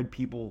 and I've read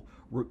people's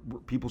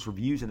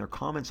reviews and their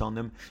comments on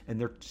them, and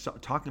they're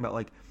talking about,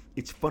 like,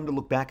 it's fun to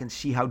look back and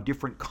see how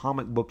different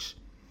comic books,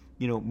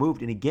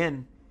 moved. And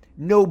again,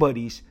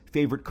 nobody's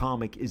favorite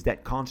comic is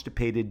that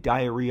constipated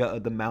diarrhea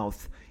of the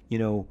mouth,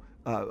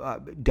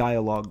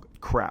 dialogue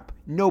crap.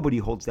 Nobody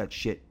holds that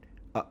shit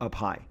up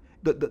high.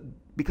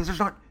 Because there's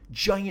not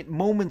giant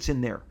moments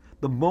in there.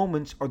 The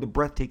moments are the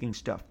breathtaking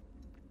stuff.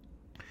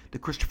 The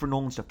Christopher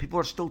Nolan stuff, people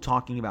are still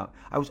talking about.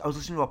 I was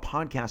listening to a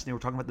podcast and they were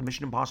talking about the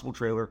Mission Impossible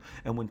trailer,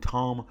 and when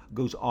Tom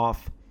goes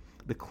off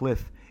the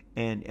cliff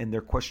and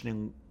they're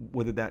questioning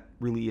whether that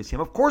really is him.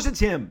 Of course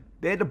it's him.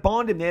 They had to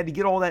bond him. They had to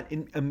get all that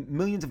in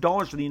millions of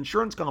dollars for the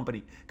insurance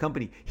company.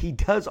 He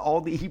does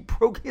he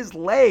broke his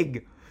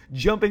leg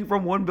jumping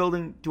from one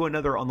building to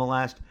another on the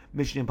last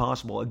Mission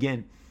Impossible.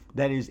 Again,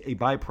 that is a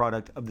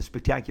byproduct of the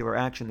spectacular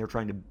action they're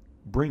trying to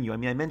bring you. I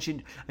mean, I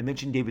mentioned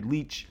David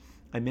Leitch.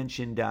 I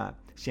mentioned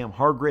Sam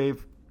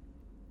Hargrave.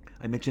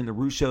 I mentioned the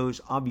Russos.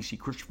 Obviously,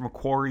 Christopher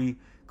McQuarrie,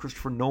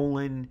 Christopher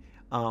Nolan.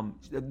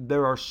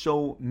 There are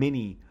so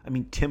many. I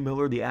mean, Tim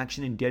Miller, the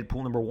action in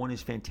Deadpool #1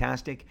 is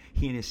fantastic.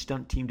 He and his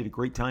stunt team did a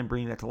great time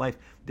bringing that to life.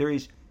 There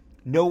is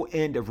no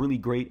end of really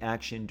great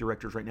action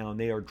directors right now, and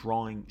they are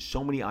drawing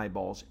so many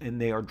eyeballs, and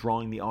they are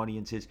drawing the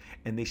audiences,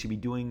 and they should be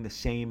doing the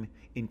same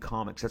in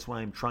comics. That's what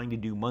I'm trying to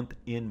do month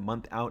in,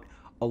 month out,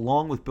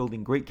 along with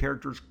building great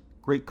characters,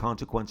 great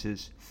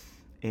consequences,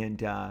 and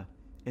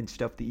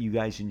stuff that you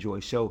guys enjoy.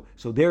 So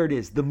there it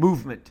is, the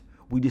movement.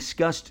 We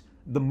discussed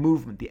the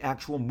movement, the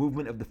actual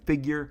movement of the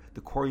figure,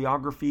 the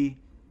choreography,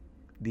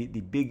 the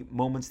big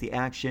moments, the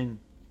action.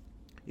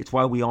 It's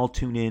why we all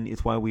tune in.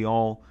 It's why we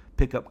all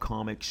pick up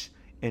comics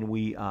and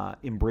we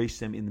embrace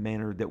them in the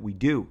manner that we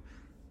do.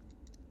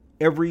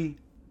 Every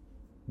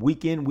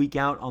week in, week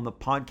out on the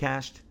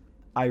podcast,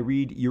 I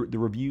read the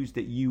reviews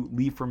that you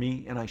leave for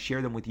me and I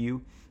share them with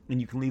you. And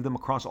you can leave them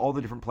across all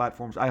the different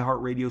platforms,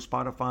 iHeartRadio,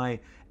 Spotify,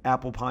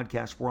 Apple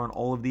Podcasts. We're on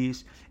all of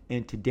these.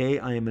 And today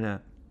I am going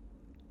to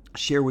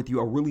share with you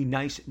a really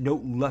nice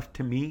note left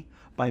to me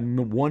by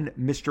one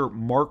Mr.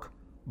 Mark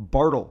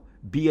Bartle,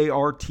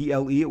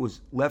 Bartle. It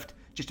was left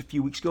just a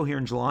few weeks ago here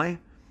in July.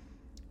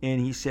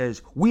 And he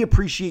says, "We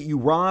appreciate you,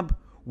 Rob.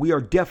 We are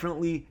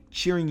definitely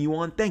cheering you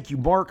on." Thank you,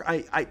 Mark.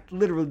 I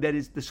literally, that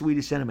is the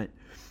sweetest sentiment.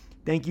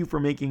 Thank you for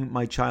making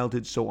my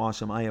childhood so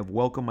awesome. I have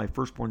welcomed my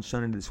firstborn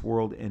son into this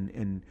world,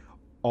 and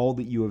all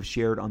that you have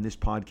shared on this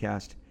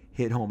podcast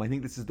hit home. I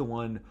think this is the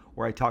one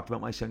where I talked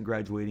about my son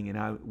graduating and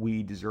how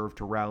we deserve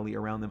to rally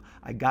around them.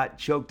 I got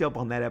choked up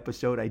on that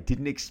episode. I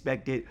didn't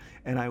expect it,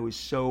 and I was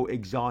so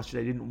exhausted.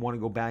 I didn't want to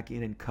go back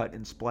in and cut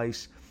and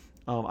splice.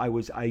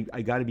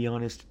 I got to be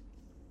honest.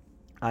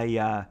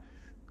 I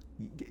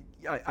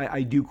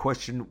do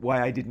question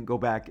why I didn't go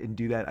back and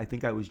do that. I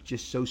think I was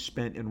just so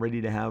spent and ready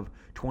to have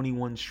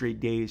 21 straight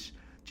days,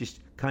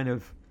 just kind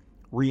of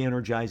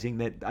re-energizing,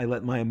 that I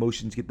let my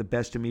emotions get the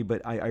best of me.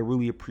 But I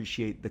really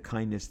appreciate the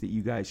kindness that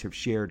you guys have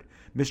shared.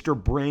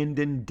 Mr.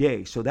 Brandon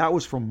Day. So that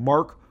was from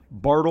Mark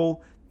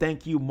Bartle.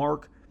 Thank you,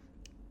 Mark.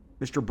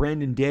 Mr.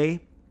 Brandon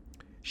Day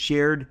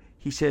shared,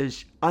 he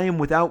says, "I am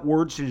without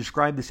words to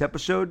describe this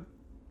episode."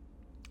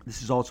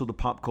 This is also the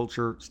Pop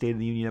Culture State of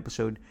the Union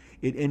episode.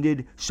 It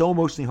ended so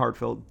emotionally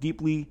heartfelt,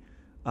 deep,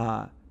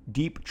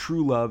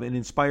 true love, and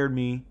inspired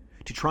me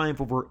to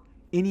triumph over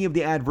any of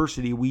the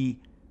adversity we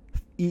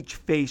each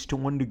face to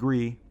one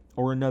degree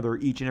or another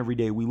each and every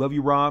day. We love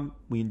you, Rob.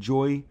 We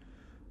enjoy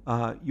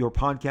your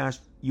podcast.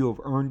 You have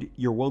earned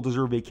your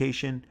well-deserved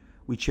vacation.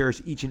 We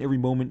cherish each and every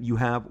moment you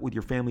have with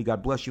your family.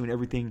 God bless you and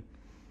everything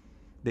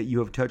that you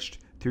have touched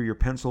through your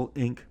pencil,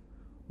 ink,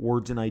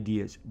 words, and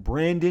ideas.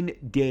 Brandon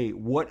Day,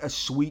 what a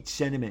sweet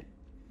sentiment.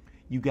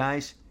 You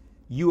guys,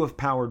 you have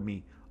powered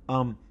me.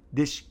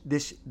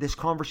 This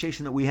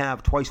conversation that we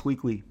have twice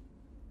weekly,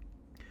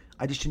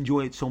 I just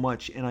enjoy it so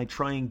much, and I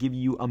try and give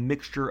you a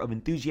mixture of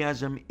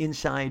enthusiasm,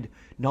 inside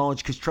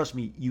knowledge, because trust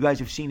me, you guys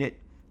have seen it.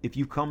 If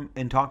you come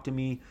and talk to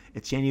me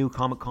at San Diego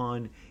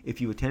Comic-Con,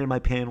 if you attended my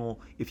panel,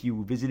 if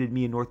you visited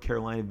me in North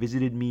Carolina,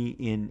 visited me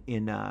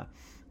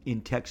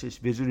in Texas,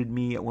 visited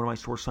me at one of my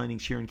store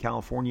signings here in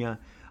California,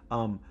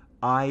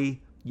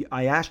 I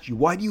asked you,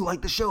 why do you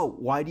like the show?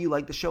 Why do you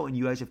like the show? And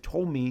you guys have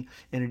told me,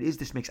 and it is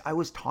this mix. I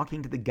was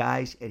talking to the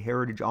guys at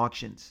Heritage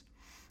Auctions,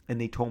 and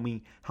they told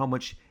me how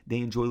much they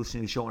enjoy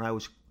listening to the show, and I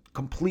was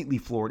completely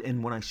floored.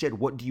 And when I said,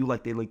 what do you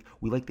like?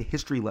 We like the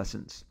history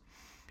lessons.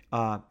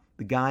 The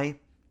guy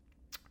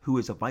who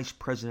is a vice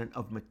president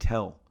of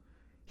Mattel,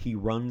 he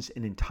runs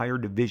an entire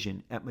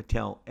division at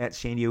Mattel at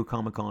San Diego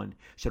Comic-Con,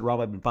 said,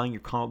 "Rob, I've been buying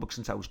your comic book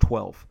since I was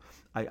 12.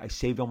 I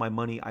saved all my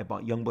money. I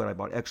bought Youngblood. I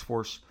bought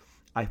X-Force.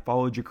 I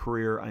followed your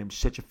career. I am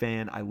such a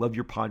fan. I love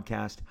your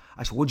podcast."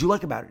 I said, "What'd you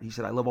like about it?" He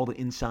said, "I love all the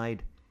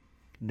inside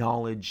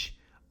knowledge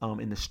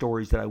and the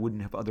stories that I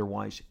wouldn't have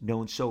otherwise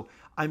known." So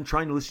I'm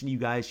trying to listen to you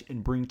guys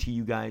and bring to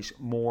you guys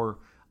more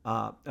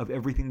of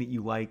everything that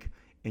you like,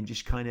 and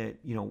just kind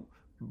of,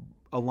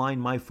 align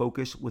my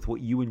focus with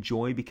what you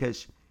enjoy,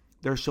 because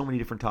there are so many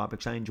different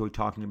topics. I enjoy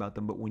talking about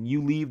them. But when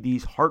you leave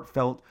these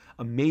heartfelt,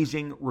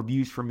 amazing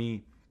reviews for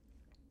me,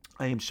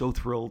 I am so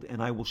thrilled,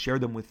 and I will share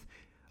them with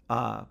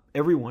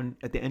everyone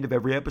at the end of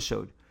every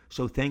episode.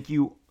 So thank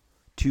you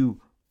to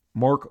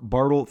Mark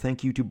Bartle.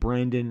 Thank you to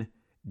Brandon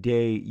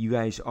Day. You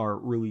guys are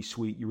really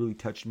sweet. You really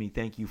touched me.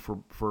 Thank you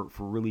for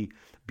really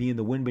being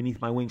the wind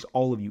beneath my wings.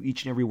 All of you,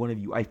 each and every one of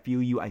you. I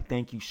feel you. I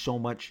thank you so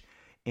much,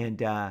 and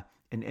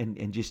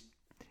just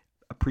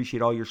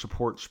appreciate all your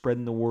support,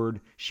 spreading the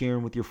word,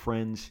 sharing with your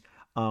friends.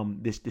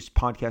 This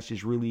podcast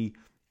is really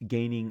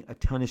gaining a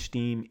ton of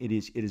steam. It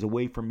is a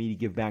way for me to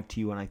give back to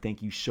you, and I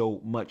thank you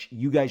so much.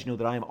 You guys know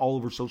that I am all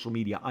over social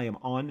media. I am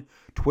on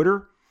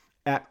Twitter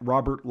at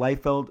Robert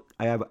Liefeld.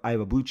 I have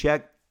a blue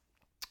check.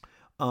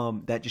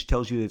 That just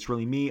tells you that it's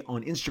really me.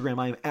 On Instagram,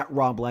 I am at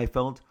Rob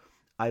Liefeld.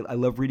 I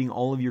love reading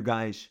all of your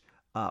guys'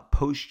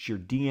 posts, your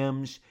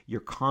DMs,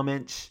 your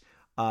comments,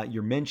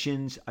 your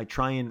mentions. I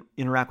try and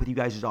interact with you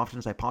guys as often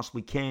as I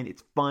possibly can.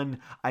 It's fun.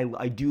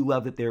 I do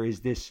love that there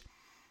is this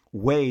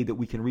way that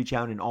we can reach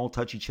out and all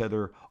touch each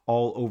other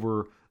all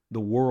over the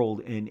world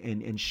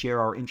and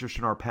share our interest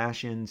and our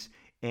passions.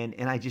 And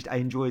I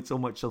enjoy it so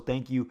much. So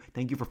thank you.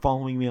 Thank you for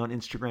following me on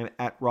Instagram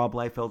at Rob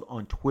Liefeld,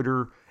 on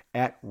Twitter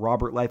at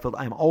Robert Liefeld.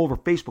 I'm all over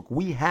Facebook.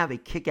 We have a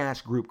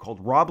kick-ass group called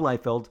Rob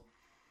Liefeld,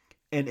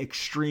 an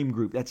Extreme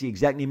Group. That's the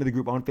exact name of the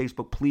group on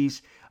Facebook.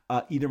 Please,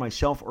 either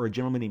myself or a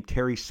gentleman named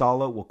Terry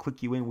Sala will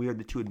click you in. We are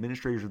the two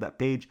administrators of that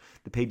page.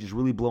 The page is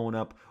really blowing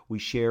up. We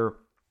share,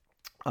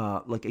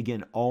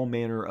 all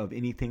manner of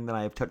anything that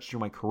I have touched through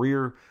my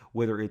career,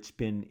 whether it's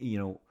been,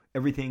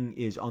 everything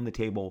is on the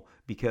table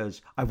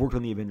because I've worked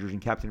on the Avengers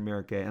and Captain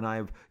America, and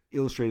I've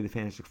illustrated the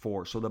Fantastic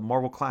Four. So the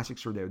Marvel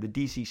Classics are there, the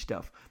DC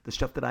stuff, the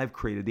stuff that I've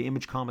created, the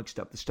Image Comic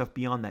stuff, the stuff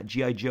beyond that,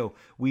 G.I. Joe.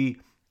 We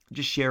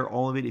just share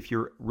all of it if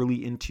you're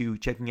really into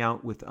checking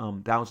out with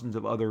thousands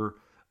of other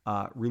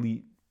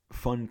really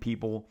fun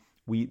people.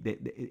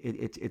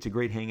 It's a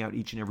great hangout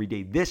each and every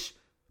day. This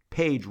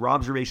page,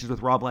 Robservations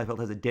with Rob Liefeld,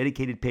 has a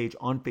dedicated page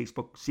on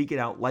Facebook. Seek it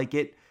out, like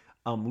it,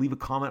 leave a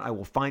comment. I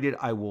will find it.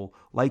 I will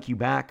like you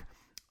back.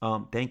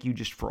 Thank you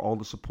just for all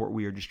the support.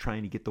 We are just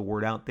trying to get the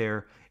word out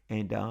there,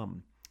 and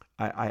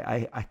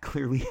I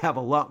clearly have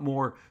a lot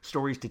more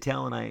stories to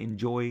tell, and I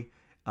enjoy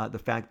the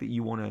fact that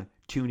you want to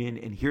tune in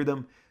and hear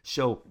them.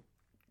 So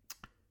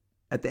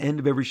at the end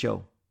of every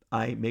show,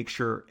 I make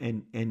sure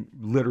and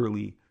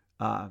literally,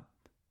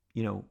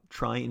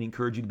 try and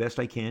encourage you the best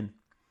I can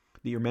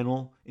that your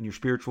mental and your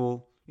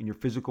spiritual and your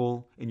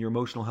physical and your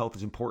emotional health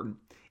is important.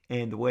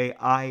 And the way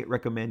I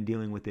recommend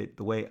dealing with it,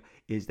 the way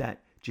is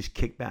that just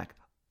kick back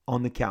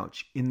on the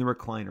couch, in the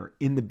recliner,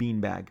 in the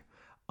beanbag,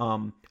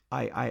 or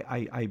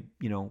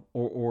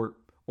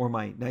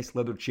my nice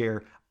leather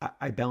chair.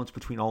 I bounce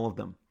between all of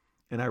them,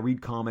 and I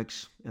read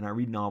comics and I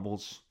read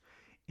novels,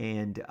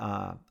 and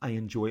I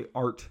enjoy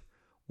art,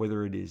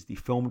 whether it is the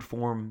filmed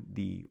form,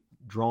 the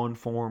drawn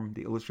form,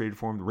 the illustrated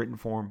form, the written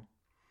form,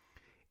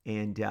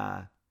 and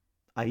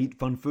I eat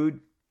fun food,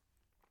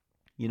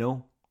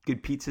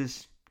 good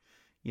pizzas,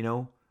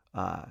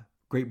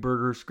 great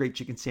burgers, great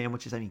chicken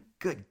sandwiches. I mean,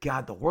 good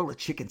God, the world of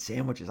chicken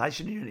sandwiches. I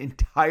should do an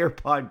entire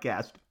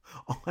podcast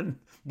on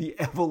the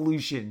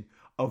evolution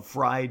of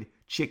fried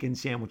chicken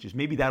sandwiches.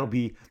 Maybe that'll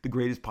be the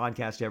greatest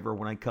podcast ever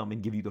when I come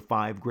and give you the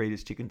 5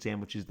 greatest chicken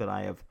sandwiches that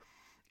I have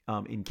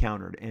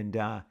encountered. And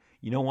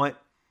you know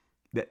what?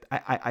 That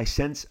I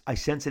sense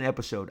an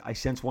episode. I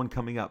sense one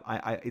coming up.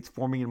 It's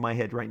forming in my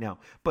head right now.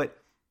 But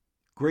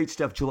great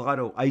stuff: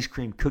 gelato, ice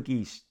cream,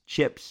 cookies,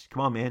 chips.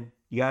 Come on, man!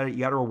 You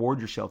gotta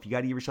reward yourself. You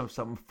gotta give yourself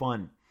something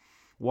fun.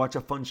 Watch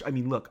a fun.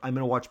 Look, I'm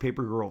gonna watch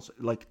Paper Girls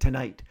like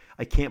tonight.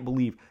 I can't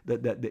believe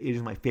that it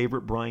is my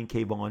favorite Brian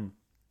K. Vaughan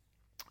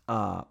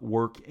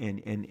work,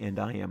 and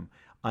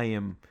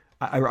I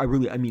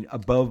really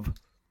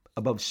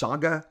above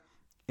Saga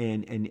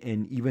and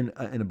even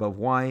and above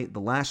Y, The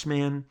Last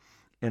Man.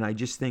 And I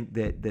just think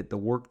that the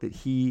work that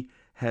he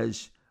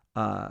has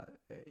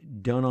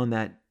done on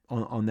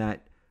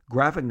that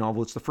graphic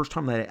novel, it's the first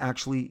time that I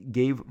actually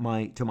gave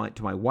to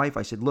my wife.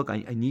 I said, look,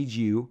 I need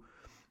you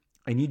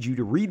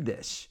to read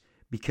this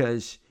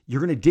because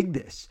you're going to dig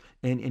this.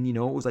 And it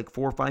was like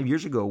 4 or 5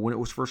 years ago when it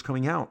was first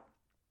coming out.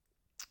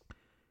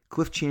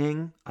 Cliff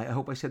Chiang, I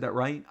hope I said that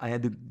right. I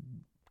had the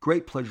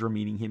great pleasure of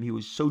meeting him. He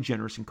was so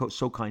generous and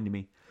so kind to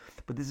me.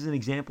 But this is an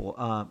example.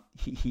 I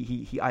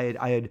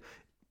had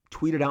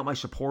tweeted out my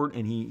support,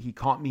 and he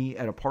caught me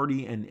at a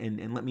party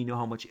and let me know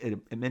how much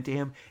it meant to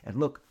him. And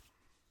look,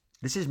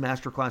 this is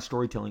masterclass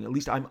storytelling. At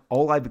least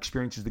all I've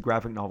experienced is the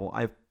graphic novel.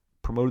 I've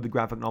promoted the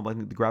graphic novel. I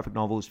think the graphic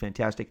novel is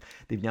fantastic.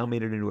 They've now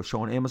made it into a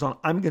show on Amazon.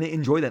 I'm going to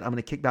enjoy that. I'm going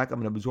to kick back.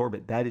 I'm going to absorb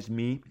it. That is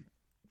me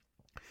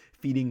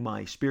feeding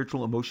my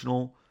spiritual,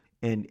 emotional,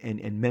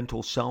 and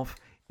mental self.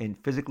 And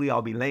physically,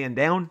 I'll be laying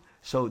down.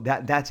 So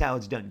that's how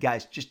it's done.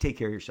 Guys, just take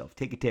care of yourself.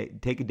 Take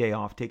a day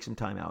off. Take some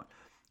time out.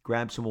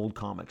 Grab some old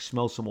comics.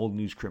 Smell some old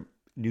newsprint.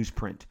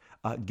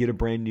 Get a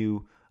brand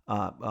new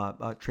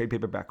trade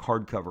paperback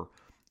hardcover.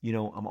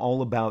 I'm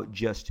all about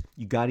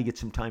you got to get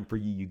some time for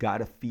you. You got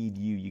to feed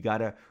you. You got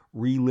to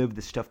relive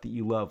the stuff that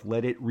you love.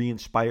 Let it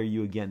re-inspire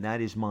you again.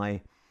 That is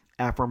my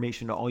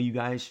affirmation to all you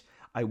guys.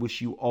 I wish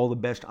you all the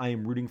best. I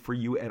am rooting for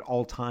you at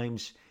all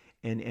times.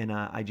 And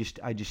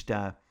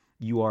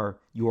you are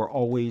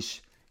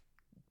always,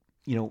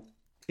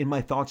 in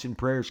my thoughts and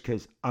prayers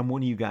because I'm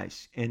one of you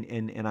guys.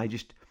 And I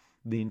just,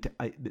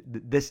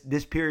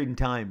 this period in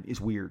time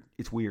is weird.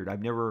 It's weird.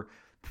 I've never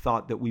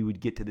thought that we would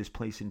get to this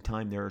place in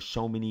time. There are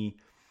so many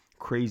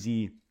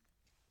crazy,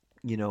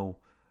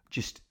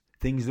 just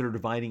things that are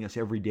dividing us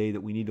every day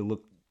that we need to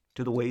look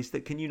to the ways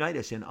that can unite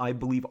us. And I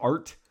believe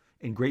art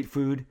and great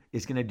food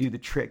is going to do the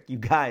trick. You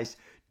guys,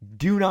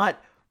 do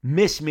not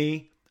miss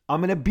me. I'm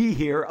going to be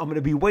here. I'm going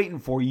to be waiting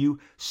for you.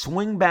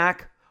 Swing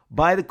back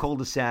by the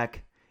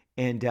cul-de-sac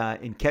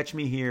and catch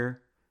me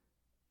here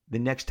the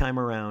next time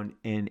around.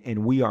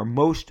 And we are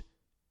most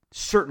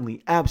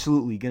certainly,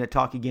 absolutely going to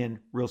talk again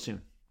real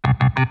soon.